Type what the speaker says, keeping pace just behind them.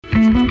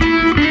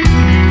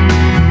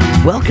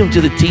Welcome to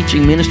the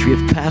teaching ministry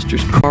of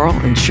Pastors Karl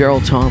and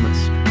Cheryl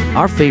Thomas.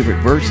 Our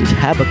favorite verse is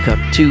Habakkuk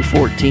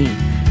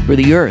 2:14. For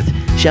the earth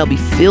shall be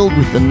filled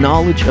with the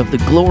knowledge of the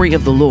glory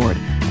of the Lord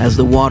as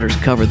the waters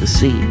cover the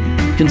sea.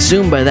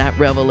 Consumed by that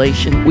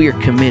revelation, we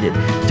are committed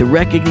to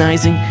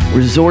recognizing,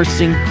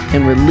 resourcing,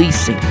 and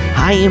releasing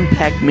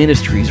high-impact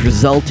ministries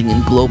resulting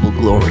in global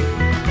glory,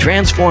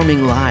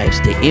 transforming lives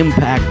to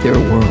impact their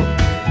world.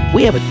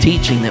 We have a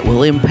teaching that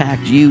will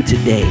impact you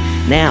today.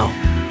 Now,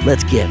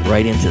 let's get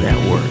right into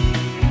that word.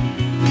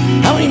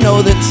 How many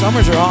know that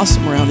summers are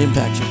awesome around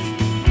Impact Church?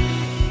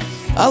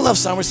 I love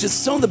summers because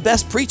some of the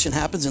best preaching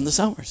happens in the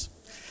summers.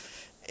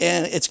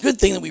 And it's a good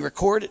thing that we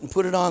record it and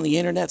put it on the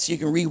internet so you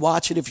can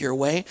rewatch it if you're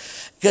away.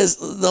 Because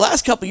the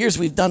last couple of years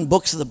we've done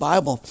books of the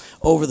Bible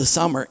over the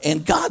summer.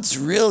 And God's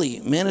really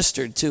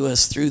ministered to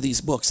us through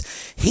these books.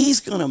 He's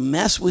going to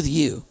mess with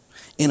you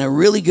in a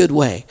really good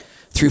way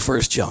through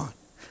 1 John.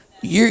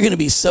 You're going to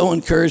be so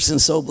encouraged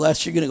and so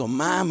blessed. You're going to go,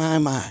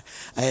 my.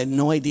 I had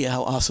no idea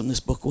how awesome this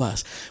book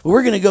was. But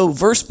we're going to go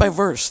verse by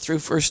verse through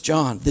 1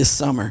 John this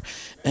summer.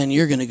 And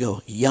you're going to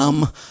go,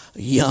 yum,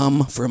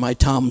 yum for my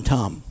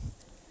tom-tom.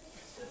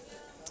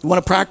 You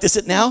want to practice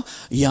it now?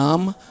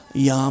 Yum,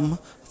 yum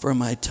for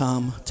my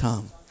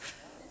tom-tom.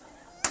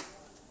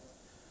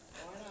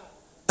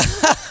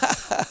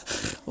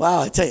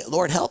 Wow, I tell you,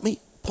 Lord, help me.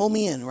 Pull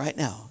me in right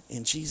now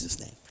in Jesus'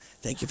 name.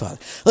 Thank you, Father.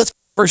 Let's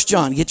 1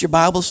 John. Get your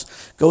Bibles.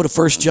 Go to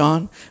 1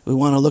 John. We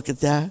want to look at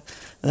that.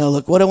 Now,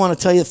 look, what I want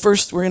to tell you,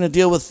 first we're going to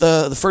deal with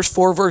the first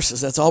 4 verses.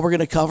 That's all we're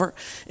going to cover.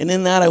 And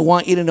in that, I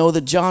want you to know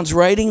that John's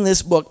writing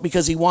this book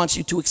because he wants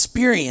you to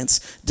experience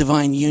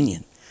divine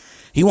union.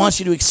 He wants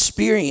you to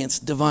experience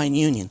divine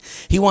union.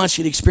 He wants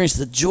you to experience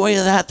the joy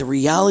of that, the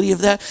reality of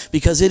that,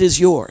 because it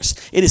is yours.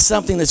 It is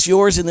something that's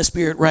yours in the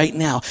Spirit right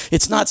now.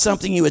 It's not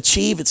something you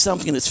achieve. It's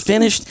something that's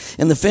finished.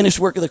 And the finished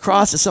work of the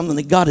cross is something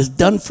that God has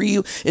done for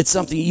you. It's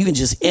something you can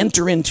just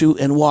enter into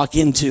and walk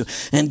into.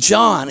 And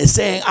John is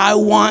saying, I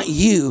want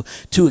you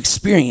to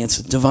experience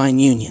divine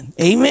union.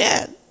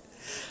 Amen.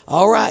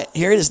 All right,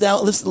 here it is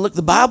now. Let's look at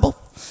the Bible.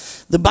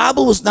 The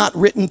Bible was not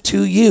written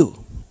to you.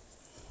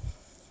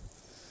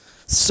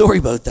 Sorry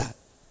about that.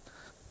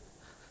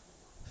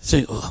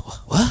 Say,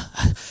 oh, what?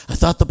 I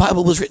thought the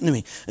Bible was written to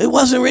me. It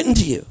wasn't written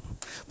to you,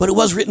 but it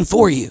was written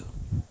for you.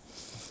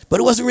 But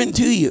it wasn't written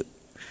to you.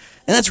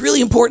 And that's really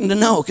important to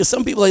know because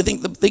some people, I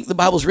think the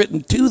Bible's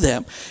written to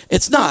them.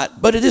 It's not,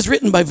 but it is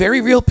written by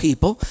very real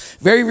people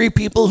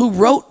who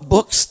wrote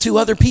books to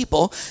other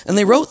people, and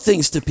they wrote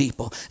things to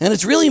people. And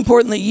it's really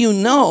important that you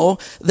know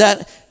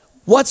that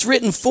what's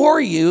written for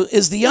you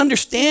is the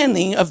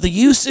understanding of the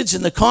usage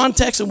and the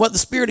context and what the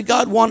Spirit of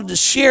God wanted to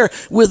share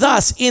with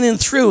us in and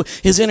through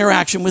his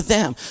interaction with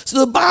them.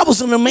 So the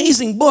Bible's an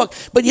amazing book,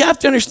 but you have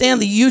to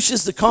understand the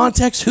usage, the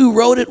context, who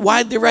wrote it,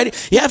 why did they write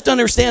it. You have to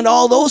understand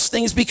all those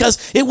things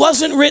because it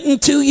wasn't written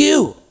to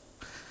you,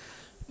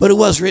 but it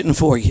was written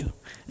for you.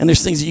 And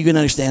there's things that you can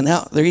understand.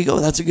 Now, there you go.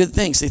 That's a good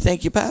thing. Say,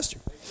 thank you, Pastor.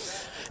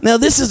 Now,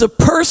 this is a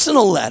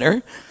personal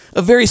letter,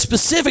 a very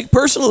specific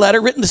personal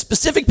letter written to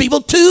specific people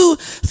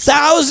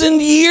 2,000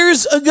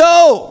 years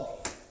ago.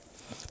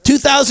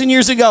 2,000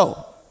 years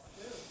ago.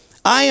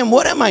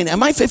 What am I now?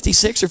 Am I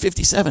 56 or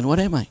 57? What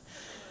am I?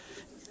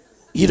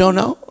 You don't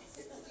know?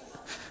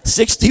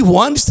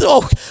 61?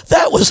 Oh,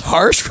 that was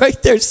harsh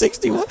right there,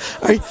 61.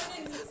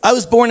 I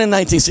was born in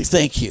 1960.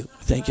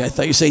 Thank you. I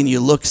thought you were saying you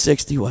look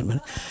 61.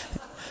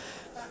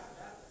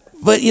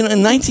 But in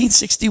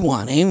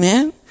 1961,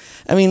 amen?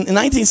 I mean, in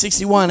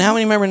 1961, how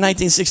many remember in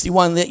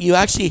 1961 that you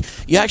actually,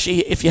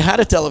 if you had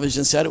a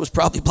television set, it was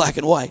probably black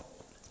and white.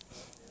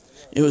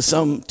 It was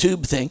some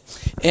tube thing.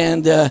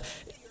 And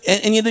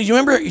you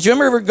remember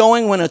ever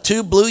going when a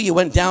tube blew, you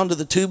went down to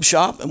the tube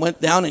shop and went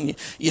down and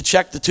you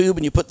checked the tube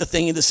and you put the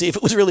thing in to see if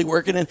it was really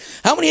working. And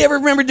how many ever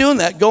remember doing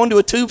that, going to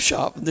a tube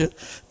shop?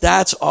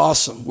 That's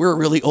awesome. We're a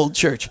really old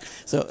church.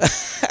 So...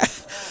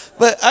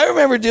 But I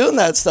remember doing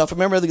that stuff. I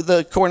remember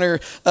the corner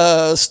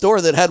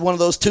store that had one of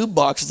those tube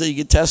boxes that you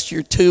could test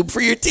your tube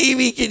for your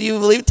TV. Can you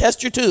believe it?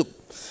 Test your tube.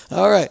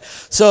 All right.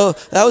 So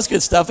that was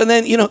good stuff. And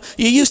then,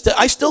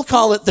 I still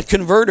call it the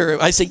converter.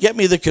 I say, get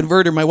me the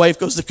converter. My wife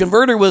goes, the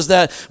converter was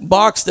that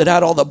box that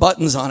had all the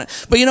buttons on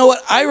it. But you know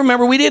what? I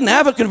remember we didn't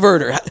have a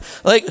converter.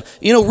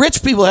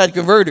 Rich people had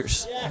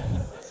converters.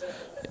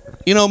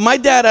 My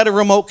dad had a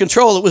remote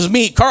control. It was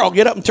me. Karl,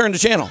 get up and turn the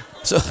channel.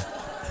 So...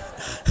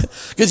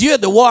 Because you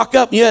had to walk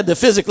up and you had to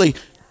physically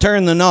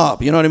turn the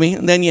knob, you know what I mean?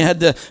 And then you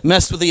had to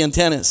mess with the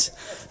antennas.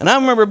 And I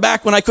remember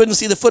back when I couldn't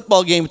see the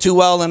football game too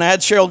well and I had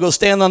Cheryl go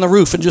stand on the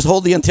roof and just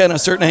hold the antenna a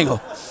certain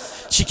angle.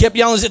 She kept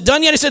yelling, is it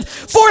done yet? I said,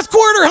 4th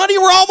quarter, honey,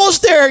 we're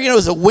almost there. It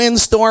was a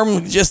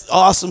windstorm, just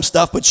awesome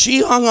stuff. But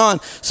she hung on.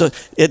 So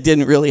it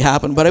didn't really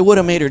happen. But I would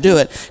have made her do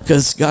it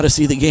because got to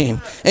see the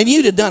game. And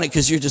you'd have done it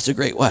because you're just a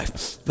great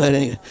wife. But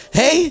anyway,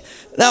 hey,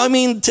 now,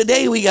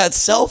 today we got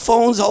cell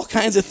phones, all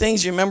kinds of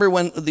things. You remember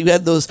when we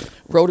had those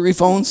rotary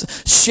phones?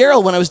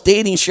 Cheryl, when I was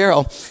dating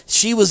Cheryl,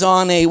 she was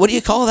on what do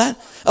you call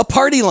that? A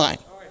party line.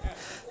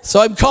 So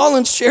I'm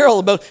calling Cheryl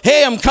about,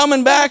 hey, I'm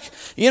coming back,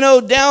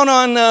 down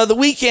on the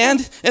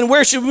weekend, and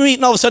where should we meet?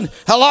 And all of a sudden,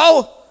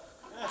 hello?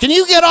 Can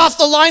you get off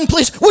the line,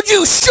 please? Would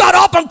you shut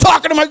up? I'm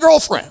talking to my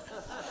girlfriend.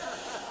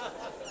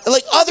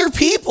 Like, other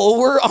people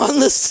were on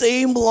the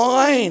same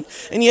line,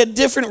 and you had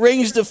different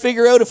rings to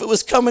figure out if it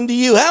was coming to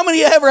you. How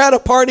many of you ever had a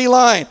party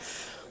line?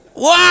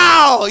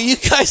 Wow, you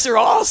guys are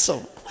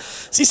awesome.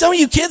 See, some of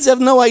you kids have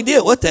no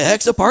idea what the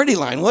heck's a party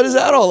line. What is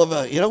that all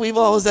about? We've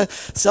always had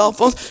cell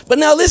phones. But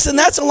now listen,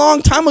 that's a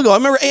long time ago. I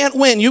remember Aunt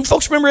Wynn. You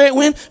folks remember Aunt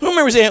Wynn? Who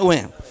remembers Aunt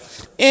Wynn?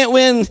 Aunt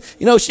Wynn,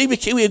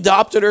 we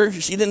adopted her.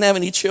 She didn't have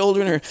any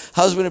children. Her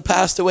husband had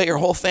passed away. Her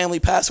whole family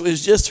passed away. It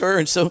was just her.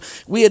 And so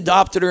we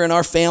adopted her in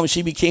our family.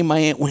 She became my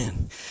Aunt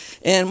Wynn.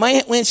 And my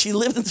Aunt Wynn, she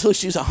lived until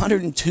she was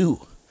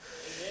 102.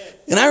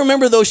 And I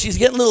remember, though, she's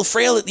getting a little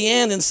frail at the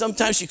end, and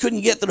sometimes she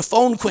couldn't get to the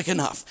phone quick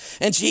enough.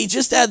 And she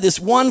just had this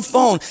one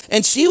phone.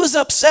 And she was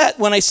upset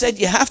when I said,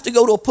 you have to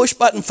go to a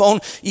push-button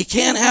phone. You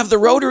can't have the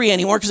rotary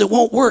anymore because it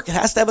won't work. It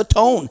has to have a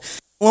tone.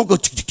 It won't go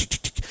tick, tick, tick,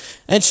 tick, tick.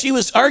 And she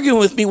was arguing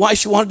with me why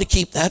she wanted to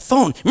keep that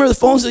phone. Remember the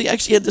phones that you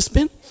actually had to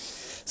spin?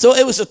 So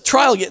it was a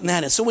trial getting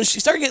that in. So when she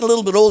started getting a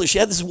little bit older, she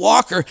had this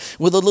walker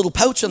with a little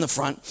pouch on the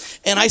front.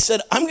 And I said,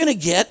 I'm going to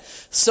get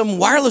some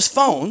wireless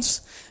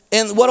phones.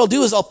 And what I'll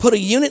do is I'll put a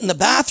unit in the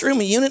bathroom,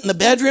 a unit in the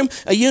bedroom,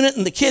 a unit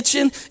in the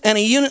kitchen, and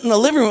a unit in the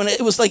living room. And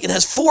it was like it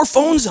has 4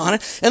 phones on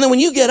it. And then when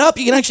you get up,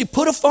 you can actually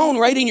put a phone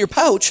right in your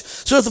pouch.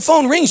 So if the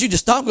phone rings, you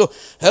just stop and go,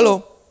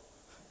 hello.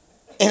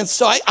 And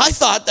so I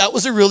thought that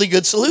was a really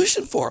good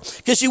solution for her.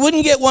 Because she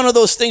wouldn't get one of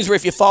those things where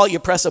if you fall, you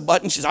press a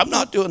button. She's, I'm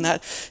not doing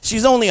that.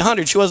 She's only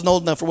 100. She wasn't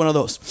old enough for one of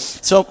those.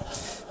 So,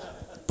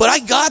 but I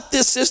got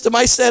this system.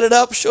 I set it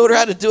up, showed her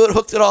how to do it,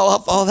 hooked it all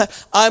up, all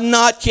that. I'm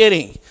not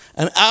kidding.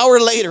 An hour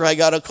later, I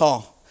got a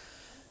call.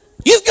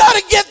 You've got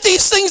to get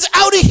these things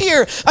out of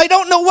here. I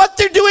don't know what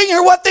they're doing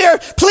or what they are.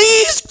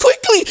 Please,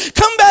 quickly,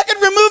 come back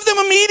and remove them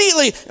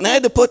immediately. And I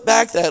had to put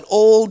back that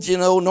old,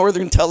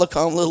 Northern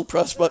Telecom little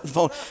press button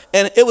phone.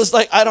 And it was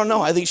like, I don't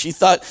know. I think she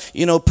thought,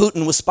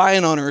 Putin was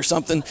spying on her or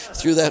something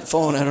through that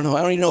phone. I don't know.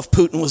 I don't even know if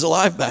Putin was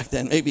alive back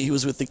then. Maybe he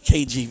was with the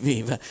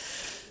KGB. But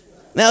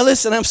now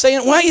listen, I'm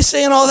saying, why are you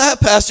saying all that,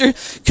 Pastor?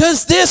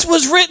 Because this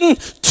was written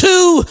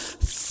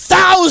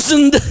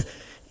 2,000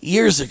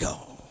 years ago.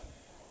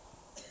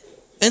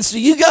 And so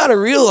you got to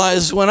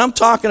realize when I'm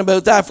talking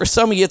about that, for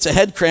some of you, it's a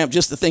head cramp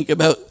just to think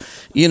about,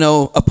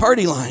 a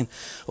party line.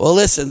 Well,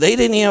 listen, they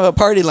didn't even have a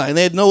party line.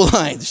 They had no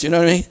lines, you know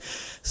what I mean?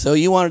 So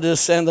you wanted to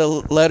send a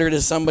letter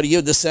to somebody, you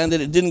had to send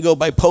it. It didn't go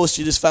by post.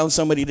 You just found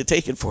somebody to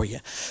take it for you.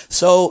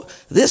 So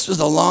this was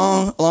a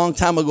long, long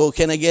time ago.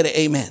 Can I get an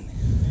amen?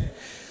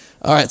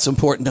 All right, it's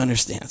important to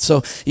understand.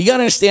 So you got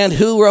to understand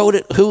who wrote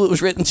it, who it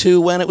was written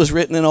to, when it was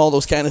written, and all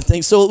those kind of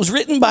things. So it was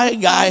written by a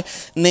guy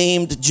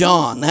named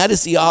John. That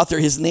is the author.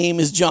 His name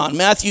is John.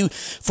 Matthew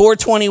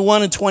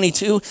 4:21 and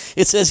 22,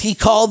 it says, he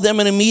called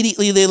them, and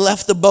immediately they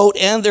left the boat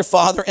and their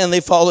father, and they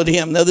followed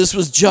him. Now this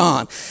was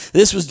John.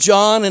 This was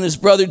John and his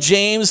brother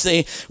James.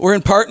 They were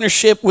in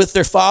partnership with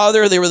their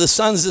father. They were the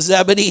sons of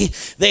Zebedee.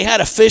 They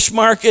had a fish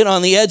market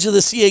on the edge of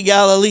the Sea of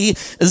Galilee,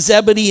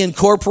 Zebedee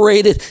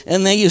Incorporated,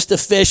 and they used to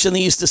fish, and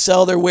they used to sell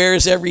their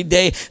wares every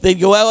day. They'd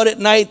go out at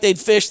night, they'd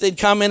fish, they'd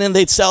come in, and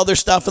they'd sell their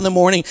stuff in the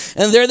morning.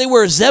 And there they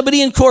were,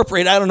 Zebedee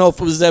Incorporated. I don't know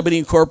if it was Zebedee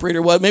Incorporated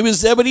or what. Maybe it was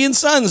Zebedee and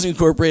Sons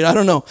Incorporated. I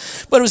don't know.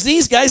 But it was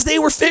these guys. They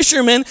were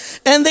fishermen,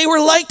 and they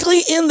were likely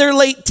in their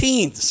late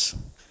teens.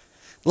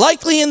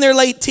 Likely in their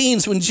late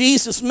teens when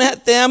Jesus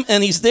met them,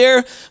 and he's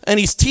there, and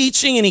he's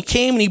teaching, and he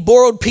came, and he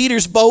borrowed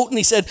Peter's boat, and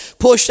he said,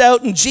 push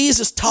out, and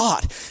Jesus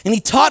taught. And he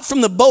taught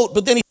from the boat,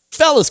 but then he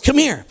fellas, come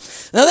here.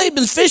 Now, they'd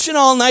been fishing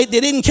all night. They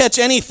didn't catch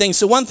anything.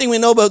 So one thing we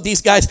know about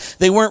these guys,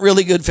 they weren't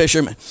really good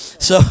fishermen.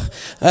 So,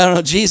 I don't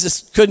know,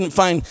 Jesus couldn't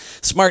find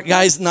smart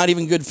guys, not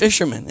even good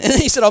fishermen. And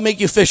he said, I'll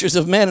make you fishers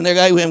of men. And they're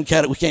like,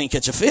 we can't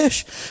catch a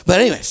fish. But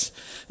anyways,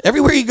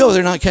 everywhere you go,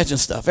 they're not catching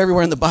stuff.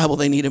 Everywhere in the Bible,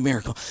 they need a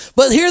miracle.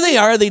 But here they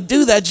are. They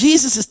do that.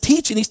 Jesus is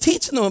teaching. He's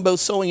teaching them about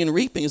sowing and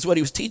reaping is what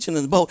he was teaching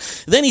in the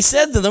boat. Then he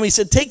said to them, he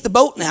said, take the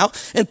boat now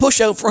and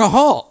push out for a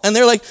haul. And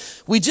they're like,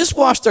 we just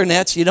washed our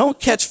nets. You don't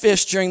catch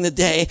fish during the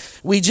day.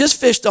 We just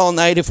fished all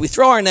night. If we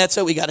throw our nets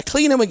out, we got to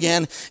clean them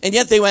again. And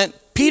yet they went,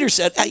 Peter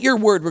said, at your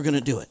word, we're going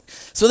to do it.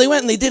 So they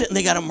went and they did it, and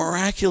they got a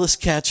miraculous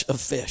catch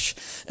of fish.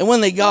 And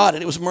when they got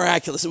it, it was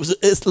miraculous.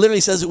 It literally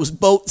says it was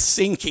boat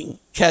sinking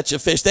catch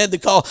of fish. They had to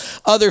call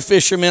other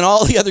fishermen,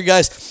 all the other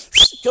guys,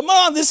 come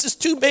on, this is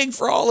too big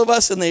for all of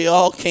us. And they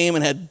all came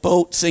and had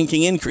boat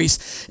sinking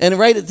increase. And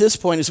right at this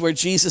point is where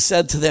Jesus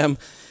said to them,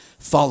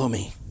 follow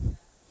me.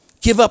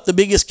 Give up the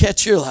biggest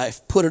catch of your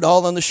life. Put it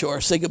all on the shore.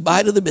 Say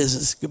goodbye to the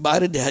business. Goodbye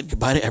to dad.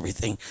 Goodbye to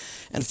everything.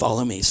 And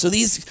follow me. So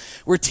these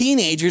were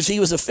teenagers. He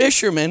was a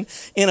fisherman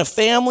in a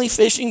family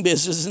fishing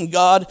business. And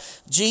God,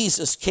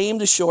 Jesus, came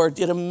to shore,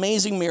 did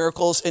amazing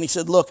miracles. And he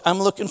said, look, I'm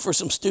looking for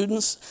some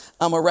students.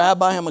 I'm a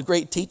rabbi. I'm a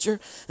great teacher.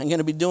 I'm going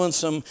to be doing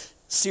some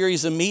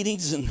series of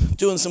meetings and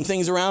doing some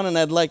things around. And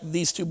I'd like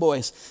these 2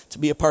 boys to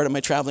be a part of my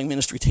traveling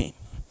ministry team.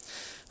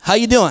 How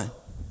you doing?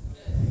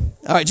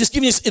 All right, just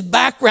give me a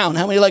background.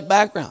 How many like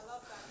background?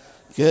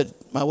 Good.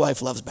 My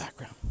wife loves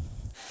background.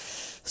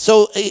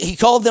 So he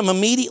called them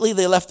immediately.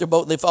 They left their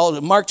boat. They followed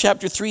him. Mark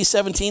chapter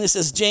 3:17, it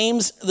says,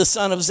 James, the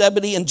son of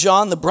Zebedee, and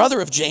John, the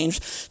brother of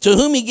James, to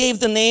whom he gave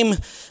the name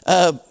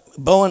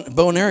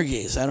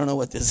Boanerges. I don't know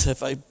what this,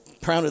 if I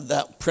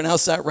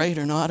pronounced that right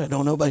or not. I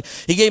don't know. But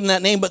he gave them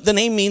that name. But the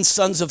name means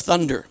sons of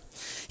thunder.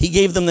 He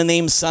gave them the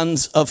name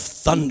Sons of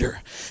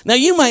Thunder. Now,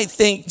 you might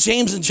think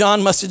James and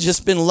John must have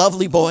just been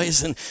lovely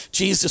boys, and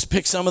Jesus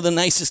picked some of the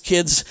nicest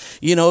kids,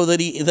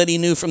 that he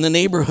knew from the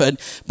neighborhood.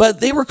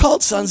 But they were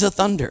called Sons of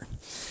Thunder.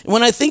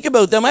 When I think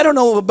about them, I don't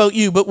know about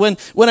you, but when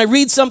I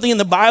read something in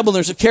the Bible,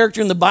 there's a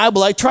character in the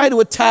Bible, I try to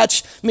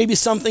attach maybe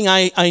something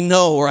I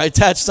know, or I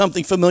attach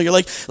something familiar.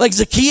 Like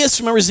Zacchaeus,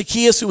 remember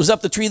Zacchaeus who was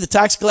up the tree, the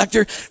tax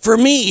collector? For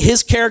me,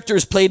 his character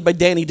is played by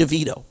Danny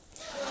DeVito.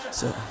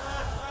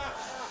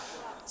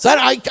 So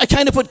I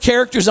kind of put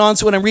characters on,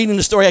 so when I'm reading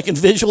the story, I can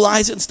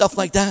visualize it and stuff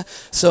like that.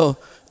 So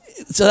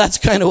that's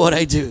kind of what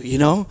I do,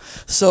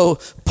 So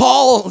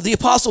Paul, the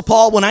Apostle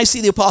Paul, when I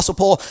see the Apostle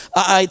Paul,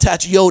 I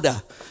attach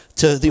Yoda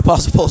to the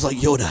Apostle Paul's like,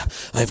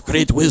 Yoda, I have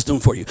great wisdom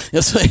for you.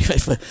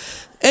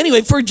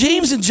 Anyway, for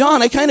James and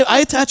John, I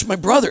attach my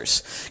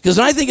brothers. Because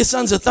when I think of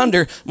Sons of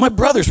Thunder, my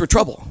brothers were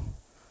trouble.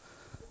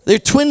 They're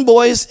twin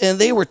boys, and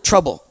they were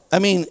trouble. I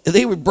mean,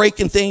 they were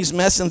breaking things,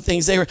 messing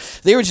things. They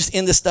were just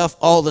into stuff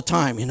all the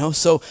time,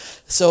 So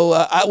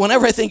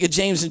whenever I think of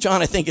James and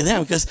John, I think of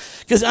them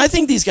because I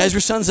think these guys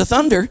were sons of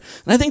thunder,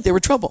 and I think they were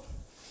trouble.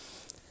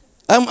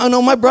 I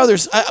know my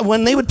brothers,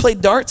 when they would play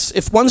darts,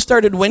 if one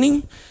started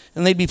winning,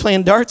 and they'd be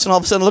playing darts, and all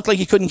of a sudden it looked like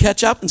he couldn't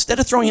catch up, instead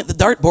of throwing at the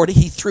dartboard,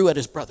 he threw at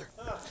his brother.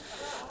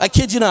 I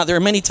kid you not, there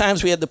are many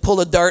times we had to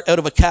pull a dart out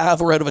of a calf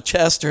or out of a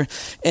chest, and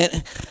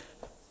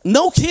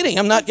no kidding,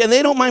 I'm not, and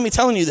they don't mind me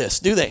telling you this,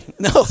 do they?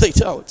 No, they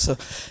don't. So,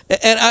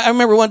 and I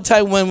remember one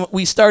time when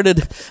we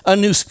started a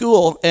new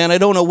school, and I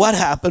don't know what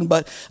happened,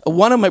 but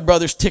one of my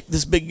brothers ticked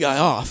this big guy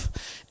off.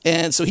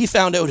 And so he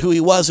found out who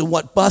he was and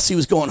what bus he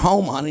was going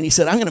home on, and he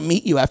said, I'm going to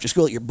meet you after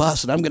school at your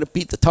bus, and I'm going to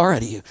beat the tar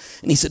out of you.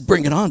 And he said,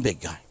 bring it on,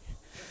 big guy.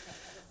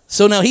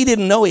 So now he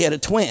didn't know he had a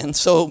twin.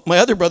 So my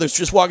other brother's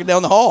just walking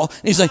down the hall,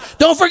 and he's like,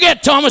 don't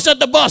forget, Thomas, at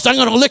the bus, I'm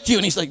going to lick you.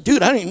 And he's like,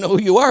 dude, I don't even know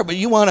who you are, but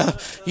you want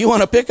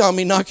to pick on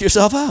me, knock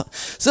yourself out.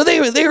 So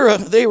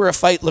they were a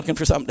fight looking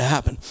for something to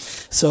happen.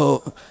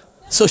 So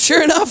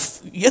sure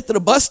enough, you get to the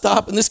bus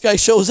stop, and this guy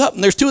shows up,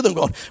 and there's two of them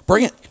going,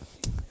 bring it.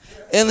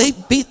 And they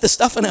beat the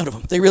stuffing out of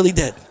him. They really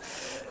did.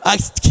 I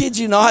kid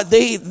you not,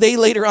 they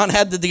later on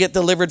had to get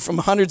delivered from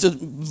hundreds of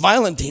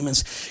violent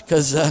demons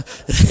because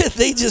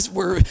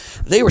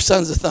they were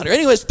sons of thunder.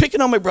 Anyways,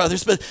 picking on my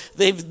brothers, but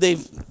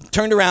they've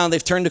turned around,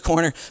 they've turned a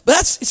corner.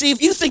 But see,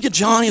 if you think of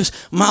John, he was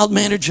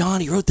mild-mannered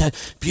John. He wrote that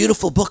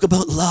beautiful book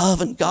about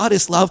love, and God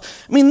is love.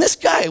 I mean, this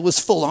guy was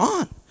full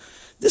on.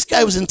 This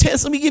guy was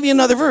intense. Let me give you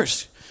another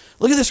verse.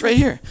 Look at this right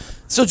here.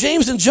 So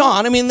James and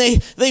John, I mean,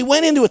 they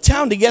went into a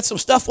town to get some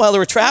stuff while they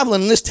were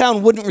traveling, and this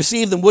town wouldn't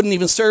receive them, wouldn't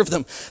even serve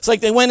them. It's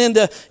like they went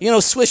into,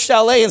 Swiss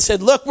Chalet and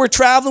said, look, we're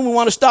traveling, we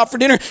want to stop for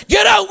dinner.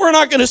 Get out, we're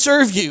not going to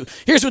serve you.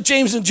 Here's what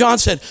James and John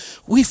said.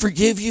 We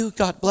forgive you,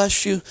 God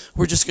bless you,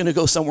 we're just going to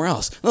go somewhere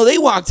else. No, they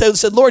walked out and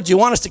said, Lord, do you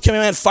want us to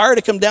command fire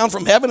to come down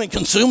from heaven and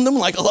consume them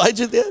like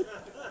Elijah did?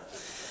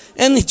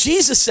 And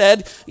Jesus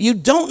said, you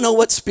don't know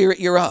what spirit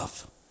you're of.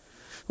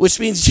 Which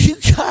means you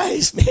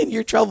guys, man,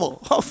 you're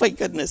trouble. Oh, my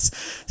goodness.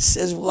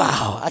 Says,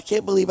 wow, I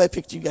can't believe I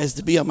picked you guys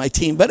to be on my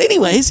team. But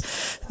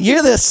anyways,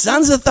 you're the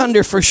sons of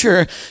thunder for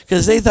sure,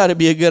 because they thought it'd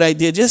be a good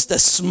idea just to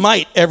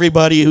smite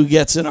everybody who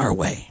gets in our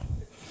way.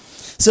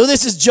 So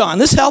this is John.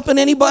 This helping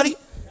anybody?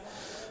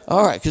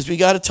 All right, because we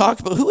got to talk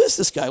about who is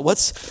this guy?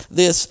 What's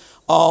this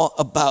all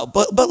about?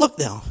 But look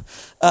now.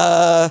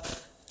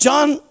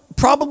 John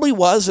probably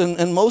was,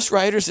 and most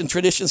writers and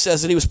tradition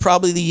says that he was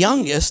probably the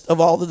youngest of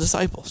all the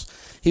disciples.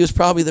 He was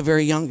probably the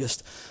very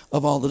youngest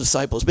of all the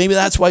disciples. Maybe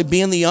that's why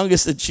being the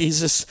youngest that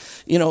Jesus,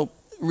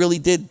 really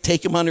did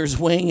take him under his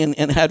wing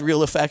and had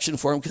real affection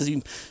for him because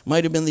he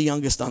might have been the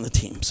youngest on the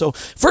team. So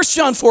 1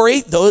 John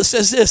 4:8, though, it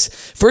says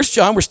this. 1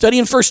 John, we're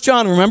studying 1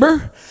 John,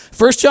 remember?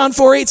 1 John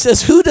 4:8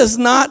 says, who does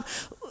not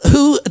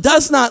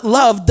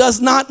love does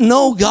not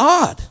know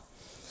God.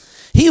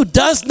 He who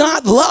does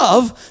not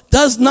love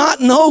does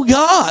not know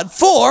God,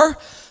 for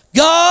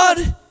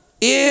God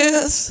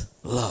is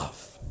love.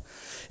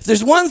 If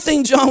there's one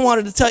thing John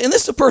wanted to tell you, and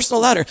this is a personal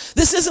letter.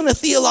 This isn't a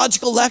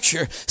theological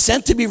lecture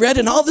sent to be read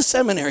in all the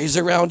seminaries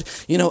around,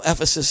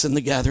 Ephesus and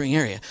the gathering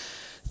area.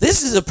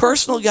 This is a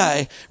personal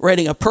guy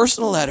writing a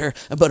personal letter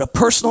about a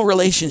personal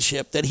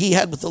relationship that he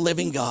had with the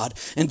living God.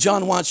 And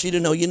John wants you to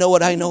know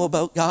what I know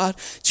about God?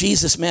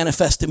 Jesus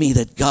manifests to me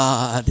that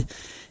God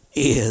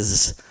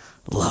is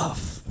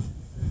love.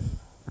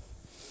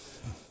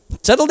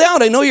 Settle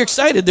down. I know you're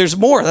excited. There's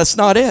more. That's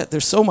not it.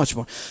 There's so much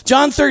more.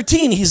 John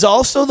 13, he's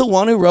also the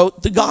one who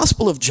wrote the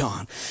Gospel of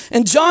John.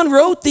 And John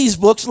wrote these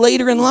books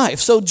later in life.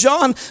 So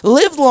John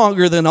lived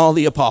longer than all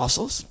the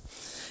apostles.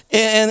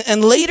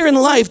 And later in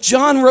life,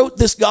 John wrote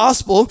this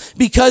gospel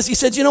because he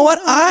said, you know what?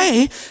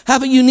 I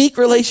have a unique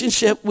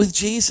relationship with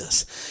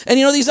Jesus. And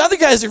these other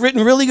guys have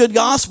written really good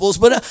gospels,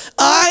 but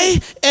I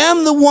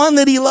am the one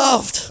that he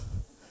loved.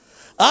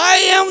 I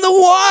am the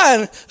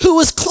one who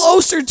was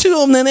closer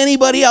to him than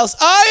anybody else.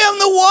 I am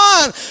the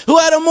one who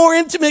had a more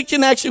intimate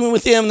connection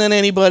with him than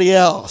anybody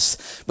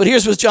else. But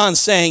here's what John's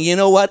saying. You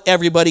know what?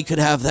 Everybody could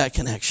have that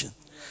connection.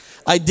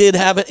 I did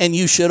have it, and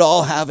you should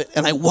all have it,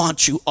 and I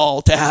want you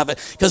all to have it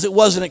because it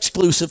wasn't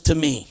exclusive to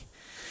me.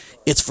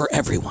 It's for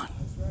everyone.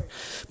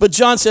 But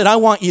John said, I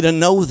want you to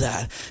know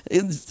that.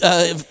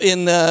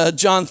 In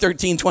John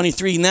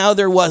 13:23, now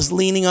there was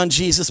leaning on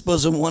Jesus'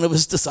 bosom one of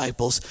his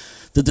disciples,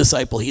 the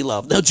disciple he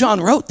loved. Now John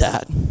wrote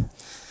that.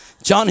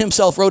 John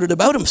himself wrote it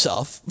about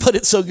himself, but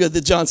it's so good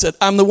that John said,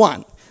 I'm the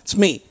one. It's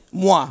me,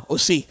 moi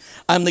aussi.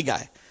 I'm the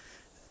guy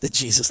that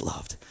Jesus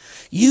loved.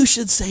 You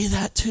should say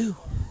that too.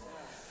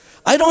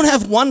 I don't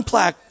have one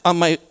plaque on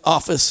my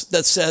office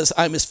that says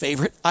I'm his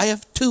favorite. I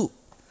have two.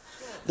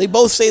 They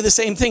both say the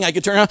same thing. I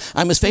could turn around,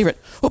 I'm his favorite.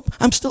 Oh,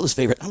 I'm still his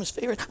favorite. I'm his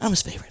favorite. I'm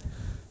his favorite.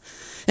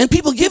 And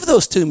people give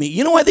those to me.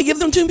 You know why they give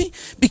them to me?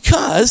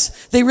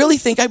 Because they really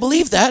think I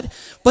believe that.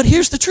 But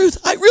here's the truth.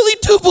 I really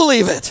do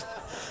believe it.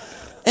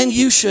 And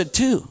you should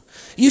too.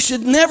 You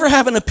should never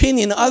have an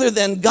opinion other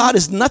than God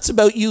is nuts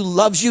about you,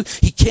 loves you.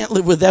 He can't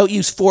live without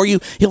you, for you.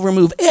 He'll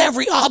remove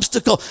every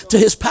obstacle to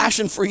his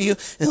passion for you.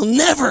 And he'll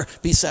never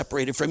be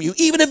separated from you.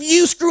 Even if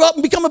you screw up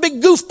and become a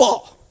big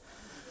goofball,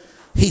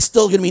 he's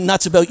still going to be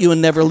nuts about you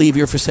and never leave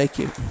you or forsake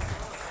you.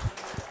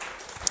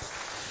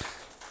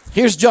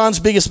 Here's John's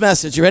biggest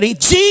message. You ready?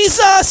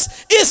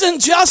 Jesus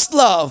isn't just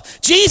love.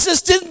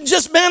 Jesus didn't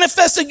just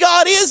manifest that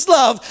God is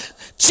love.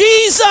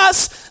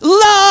 Jesus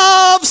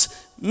loves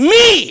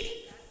me.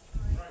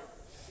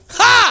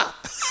 Ha!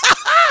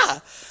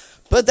 Ha!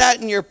 Put that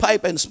in your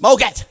pipe and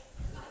smoke it.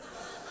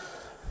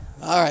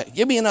 All right,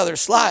 give me another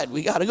slide.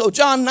 We got to go.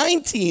 John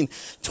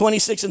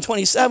 19:26 and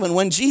 27.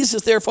 When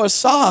Jesus therefore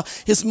saw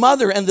his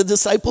mother and the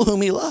disciple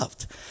whom he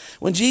loved.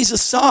 When Jesus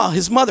saw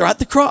his mother at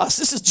the cross.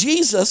 This is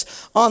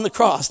Jesus on the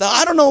cross. Now,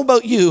 I don't know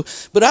about you,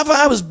 but if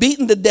I was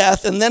beaten to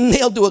death and then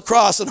nailed to a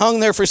cross and hung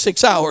there for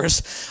 6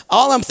 hours,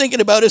 all I'm thinking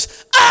about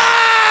is,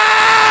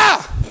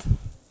 ah!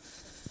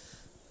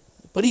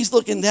 But he's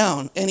looking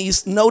down and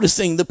he's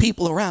noticing the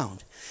people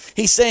around.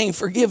 He's saying,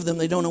 forgive them.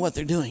 They don't know what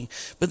they're doing.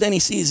 But then he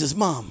sees his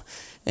mom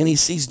and he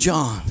sees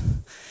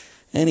John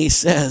and he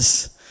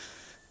says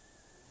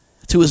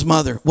to his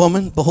mother,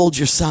 woman, behold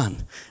your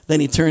son.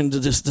 Then he turned to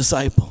this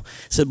disciple,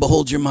 said,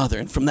 behold your mother.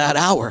 And from that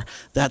hour,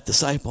 that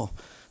disciple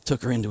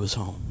took her into his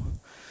home.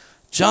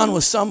 John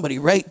was somebody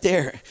right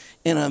there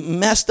in a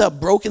messed up,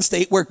 broken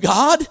state where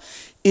God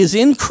is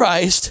in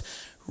Christ,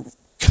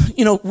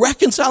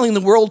 reconciling the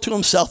world to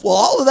himself. Well,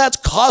 all of that's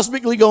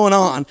cosmically going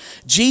on.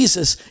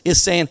 Jesus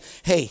is saying,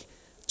 hey,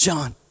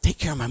 John, take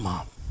care of my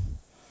mom.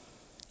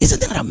 Isn't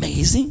that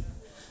amazing?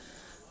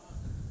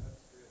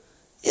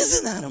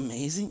 Isn't that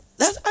amazing?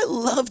 I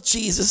love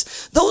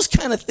Jesus. Those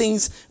kind of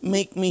things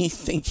make me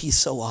think he's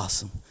so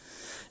awesome.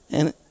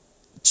 And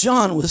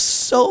John was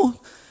so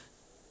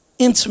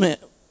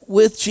intimate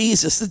with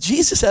Jesus that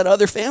Jesus had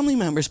other family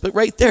members. But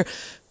right there,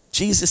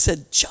 Jesus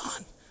said,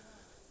 John,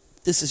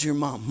 this is your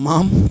mom.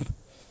 Mom,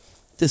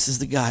 this is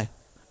the guy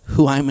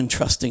who I'm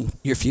entrusting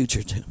your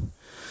future to.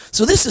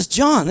 So this is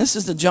John. This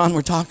is the John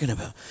we're talking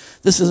about.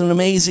 This is an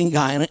amazing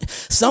guy. And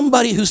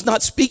somebody who's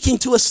not speaking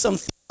to us some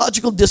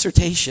theological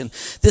dissertation.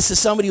 This is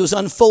somebody who's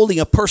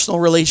unfolding a personal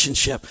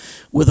relationship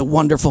with a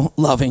wonderful,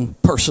 loving,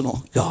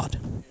 personal God.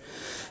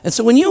 And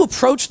so when you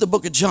approach the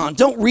book of John,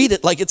 don't read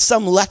it like it's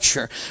some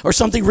lecture or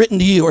something written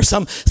to you or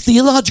some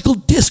theological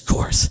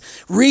discourse.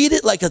 Read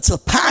it like it's a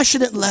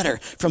passionate letter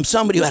from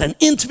somebody who had an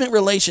intimate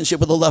relationship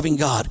with a loving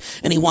God,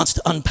 and he wants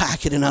to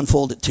unpack it and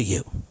unfold it to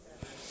you.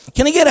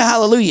 Can I get a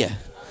hallelujah?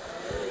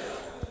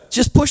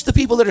 Just push the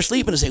people that are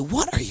sleeping and say,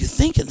 what are you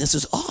thinking? This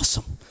is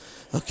awesome.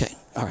 Okay,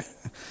 all right.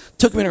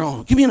 Took me to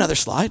home. Give me another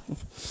slide.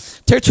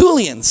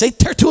 Tertullian. Say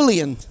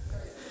Tertullian.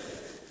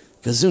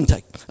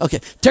 Gesundheit. Okay,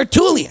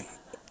 Tertullian.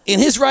 In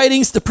his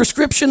writings, The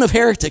Prescription of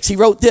Heretics, he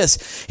wrote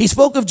this. He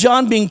spoke of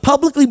John being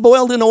publicly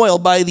boiled in oil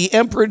by the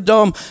Emperor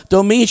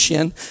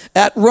Domitian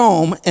at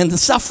Rome and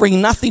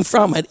suffering nothing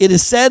from it. It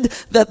is said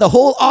that the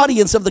whole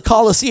audience of the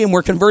Colosseum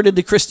were converted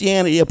to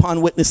Christianity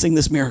upon witnessing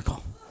this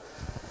miracle.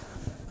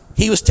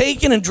 He was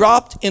taken and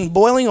dropped in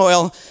boiling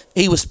oil.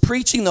 He was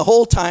preaching the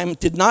whole time,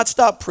 did not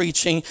stop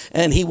preaching,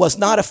 and he was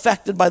not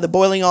affected by the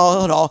boiling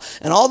oil at all.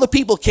 And all the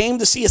people came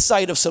to see a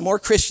sight of some more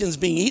Christians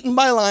being eaten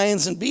by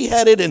lions and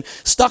beheaded and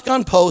stuck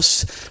on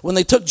posts. When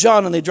they took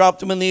John and they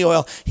dropped him in the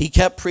oil, he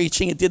kept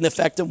preaching. It didn't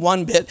affect him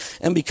one bit.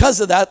 And because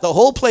of that, the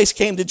whole place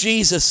came to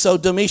Jesus. So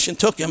Domitian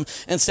took him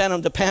and sent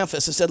him to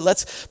Paphos and said,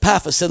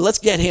 let's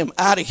get him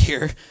out of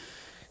here,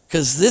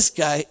 because this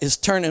guy is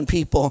turning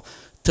people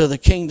to the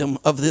kingdom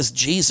of this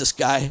Jesus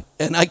guy,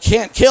 and I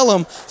can't kill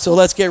him, so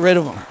let's get rid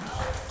of him.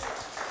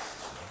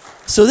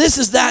 So this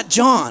is that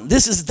John.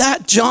 This is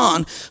that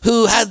John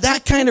who had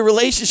that kind of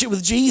relationship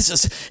with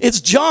Jesus. It's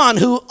John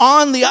who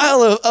on the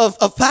Isle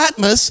of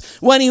Patmos,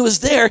 when he was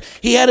there,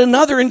 he had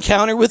another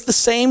encounter with the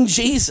same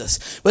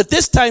Jesus. But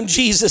this time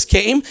Jesus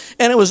came,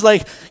 and it was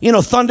like,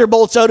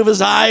 thunderbolts out of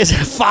his eyes,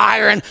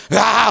 fire, and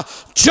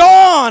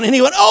John! And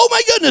he went, oh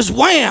my goodness,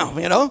 wham,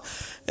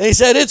 And he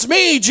said, it's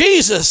me,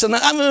 Jesus. And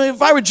I mean,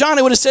 if I were John,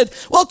 I would have said,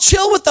 well,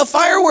 chill with the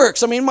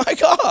fireworks. I mean, my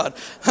God.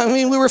 I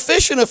mean, we were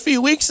fishing a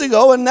few weeks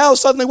ago, and now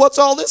suddenly what's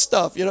all this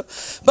stuff, you know?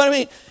 But I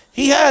mean,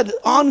 he had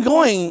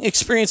ongoing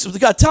experiences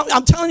with God.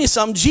 I'm telling you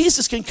something,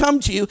 Jesus can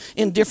come to you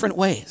in different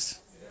ways.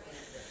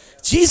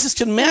 Jesus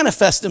can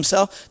manifest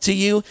himself to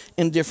you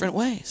in different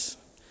ways.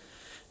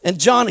 And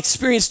John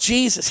experienced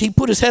Jesus. He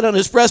put his head on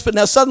his breast, but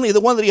now suddenly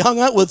the one that he hung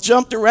out with,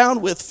 jumped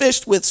around with,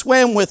 fished with,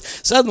 swam with,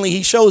 suddenly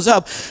he shows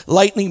up,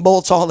 lightning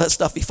bolts, all that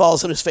stuff. He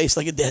falls on his face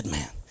like a dead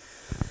man.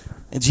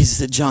 And Jesus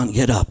said, John,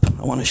 get up.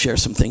 I want to share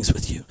some things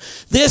with you.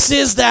 This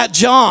is that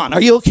John.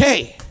 Are you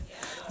okay?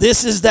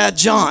 This is that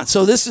John.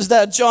 So this is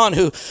that John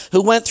who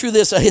went through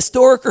this, a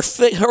historical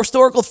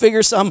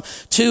figure some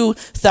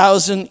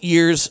 2,000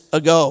 years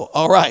ago.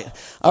 All right.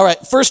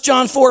 1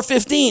 John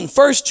 4:15.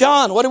 1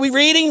 John, what are we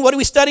reading? What are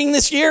we studying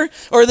this year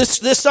or this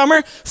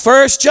summer?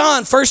 1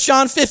 John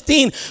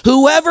 15.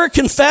 Whoever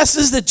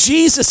confesses that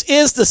Jesus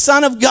is the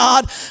Son of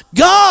God,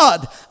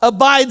 God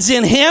abides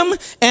in him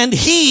and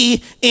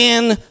he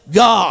in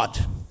God.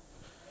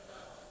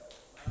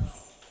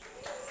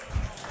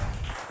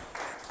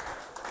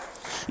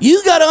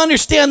 You got to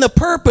understand the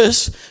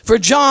purpose for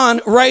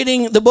John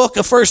writing the book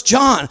of 1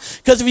 John.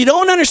 Because if you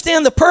don't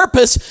understand the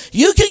purpose,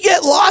 you could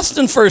get lost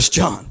in 1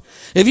 John.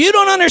 If you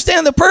don't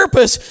understand the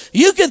purpose,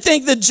 you could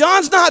think that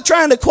John's not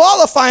trying to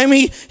qualify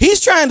me, he's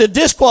trying to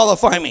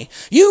disqualify me.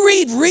 You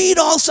read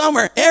all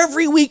summer.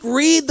 Every week,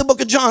 read the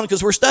book of John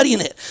because we're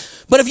studying it.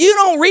 But if you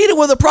don't read it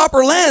with a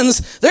proper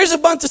lens, there's a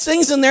bunch of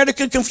things in there that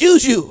could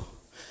confuse you.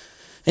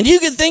 And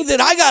you could think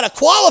that I got to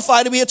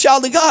qualify to be a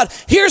child of God.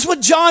 Here's what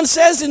John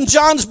says in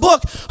John's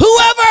book.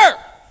 Whoever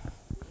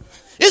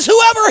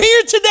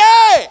here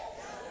today.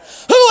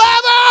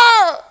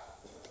 Whoever.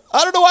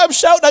 I don't know why I'm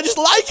shouting. I just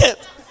like it.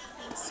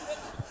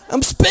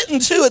 I'm spitting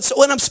too.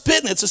 When I'm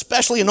spitting, it's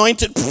especially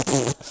anointed.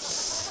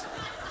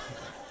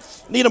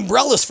 Need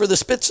umbrellas for the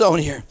spit zone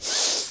here.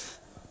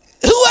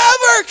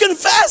 Whoever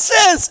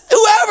confesses,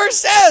 whoever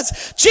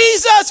says,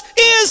 Jesus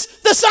is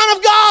the Son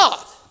of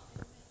God.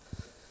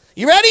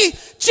 You ready?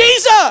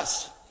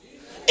 Jesus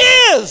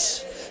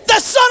is the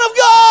Son of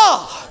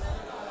God.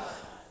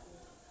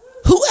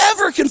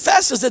 Whoever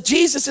confesses that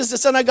Jesus is the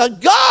Son of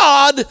God,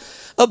 God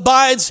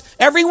abides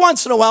every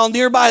once in a while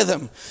nearby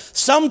them.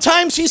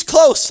 Sometimes he's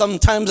close.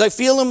 Sometimes I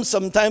feel him.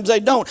 Sometimes I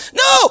don't.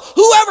 No,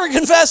 whoever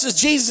confesses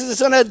Jesus is the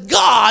Son of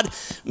God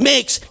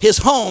makes his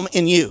home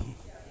in you.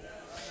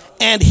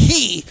 And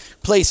he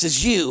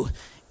places you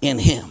in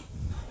him.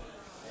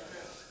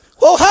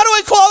 Well, how do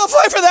I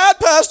qualify for that,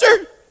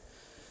 Pastor?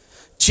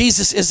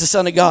 Jesus is the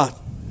Son of God.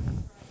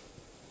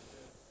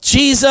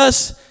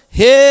 Jesus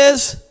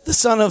is the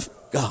Son of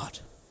God.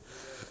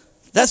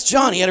 That's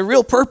John. He had a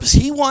real purpose.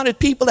 He wanted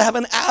people to have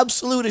an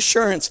absolute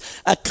assurance,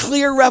 a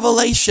clear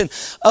revelation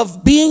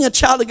of being a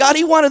child of God.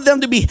 He wanted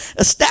them to be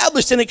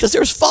established in it because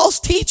there was false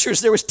teachers.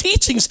 There was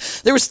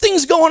teachings. There was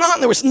things going on.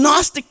 There was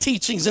Gnostic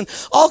teachings and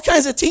all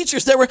kinds of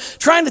teachers that were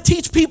trying to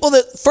teach people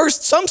that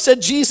first some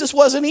said Jesus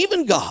wasn't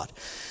even God.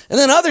 And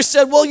then others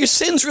said, well, your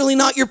sin's really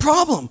not your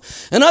problem.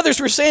 And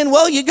others were saying,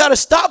 well, you got to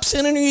stop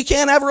sinning or you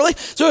can't have a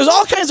relationship. So there's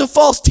all kinds of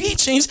false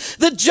teachings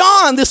that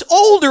John, this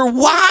older,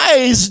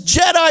 wise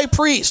Jedi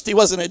priest, he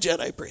wasn't a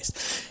Jedi priest.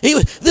 He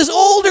was this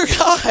older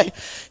guy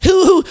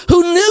who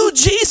knew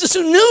Jesus,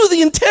 who knew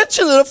the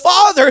intention of the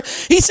Father.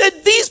 He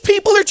said, these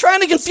people are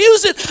trying to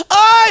confuse it.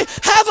 I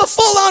have a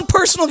full-on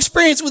personal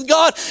experience with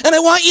God, and I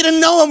want you to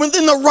know him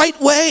in the right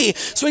way.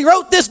 So he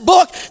wrote this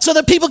book so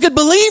that people could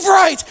believe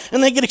right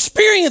and they could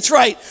experience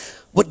right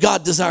what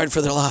God desired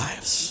for their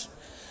lives.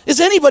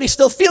 Is anybody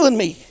still feeling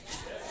me?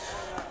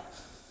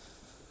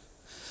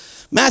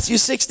 Matthew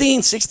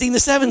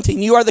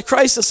 16:16-17. You are the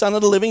Christ, the Son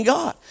of the living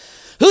God.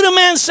 Who do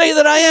men say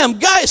that I am?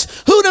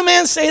 Guys, who do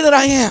men say that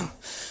I am? And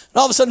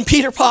all of a sudden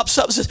Peter pops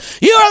up and says,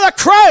 you are the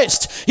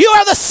Christ. You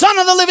are the Son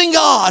of the living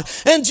God.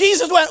 And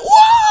Jesus went,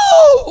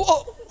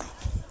 whoa!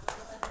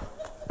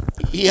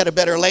 He had a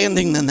better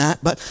landing than that,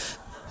 but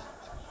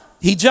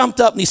he jumped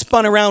up and he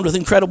spun around with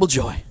incredible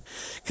joy.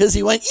 Because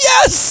he went,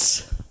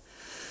 yes!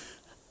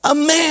 A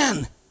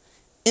man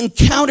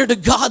encountered a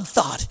God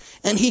thought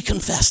and he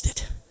confessed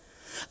it.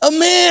 A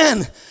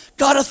man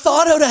got a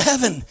thought out of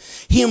heaven.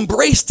 He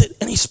embraced it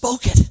and he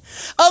spoke it.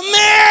 A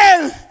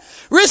man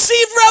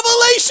received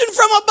revelation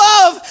from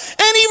above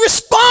and he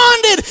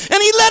responded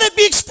and he let it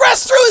be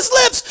expressed through his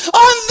lips.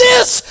 On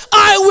this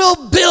I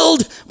will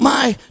build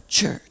my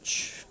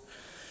church.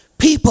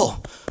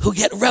 People who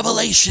get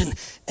revelation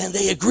and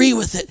they agree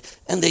with it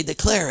and they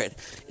declare it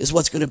is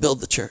what's going to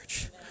build the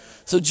church.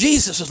 So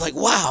Jesus was like,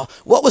 wow,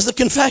 what was the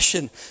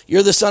confession?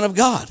 You're the Son of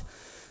God.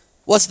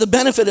 What's the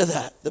benefit of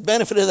that? The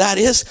benefit of that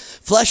is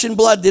flesh and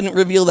blood didn't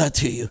reveal that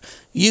to you.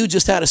 You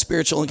just had a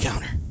spiritual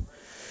encounter.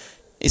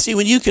 You see,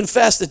 when you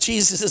confess that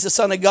Jesus is the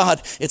Son of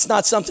God, it's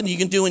not something you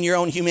can do in your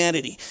own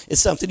humanity.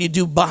 It's something you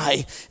do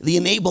by the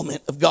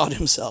enablement of God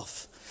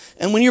himself.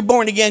 And when you're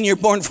born again, you're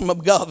born from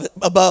above.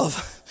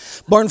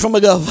 Born from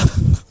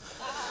above.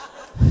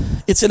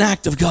 It's an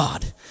act of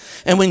God.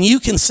 And when you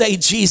can say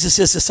Jesus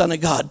is the Son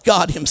of God,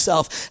 God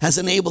himself has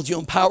enabled you,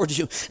 empowered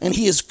you, and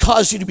he has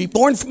caused you to be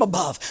born from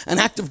above, an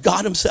act of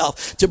God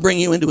himself to bring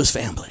you into his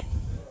family.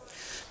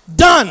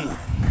 Done.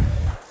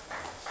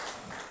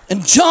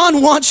 And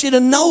John wants you to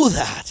know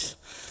that,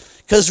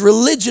 because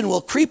religion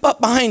will creep up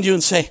behind you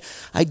and say,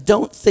 I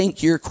don't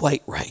think you're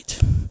quite right.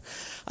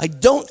 I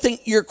don't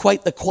think you're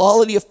quite the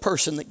quality of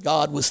person that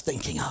God was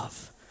thinking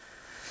of.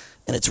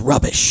 And it's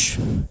rubbish.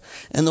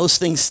 And those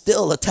things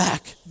still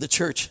attack the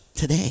church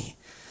today.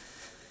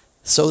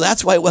 So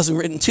that's why it wasn't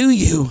written to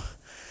you,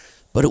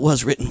 but it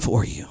was written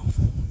for you.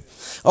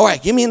 All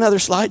right, give me another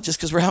slide just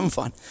because we're having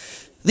fun.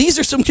 These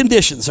are some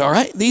conditions, all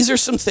right? These are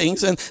some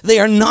things, and they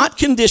are not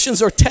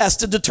conditions or tests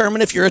to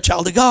determine if you're a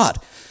child of God.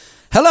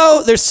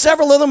 Hello, there's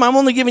several of them. I'm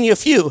only giving you a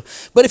few.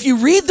 But if you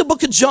read the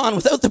book of John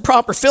without the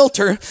proper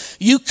filter,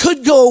 you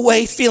could go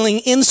away feeling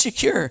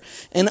insecure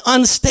and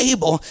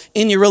unstable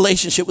in your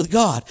relationship with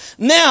God.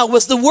 Now,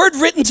 was the word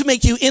written to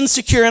make you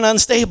insecure and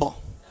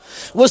unstable?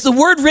 Was the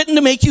word written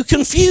to make you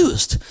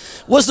confused?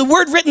 Was the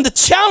word written to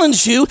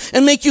challenge you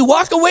and make you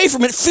walk away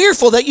from it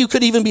fearful that you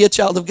could even be a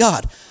child of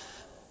God?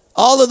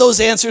 All of those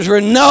answers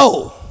were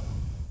no.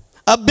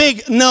 A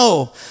big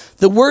no.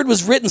 The word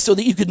was written so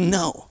that you could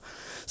know.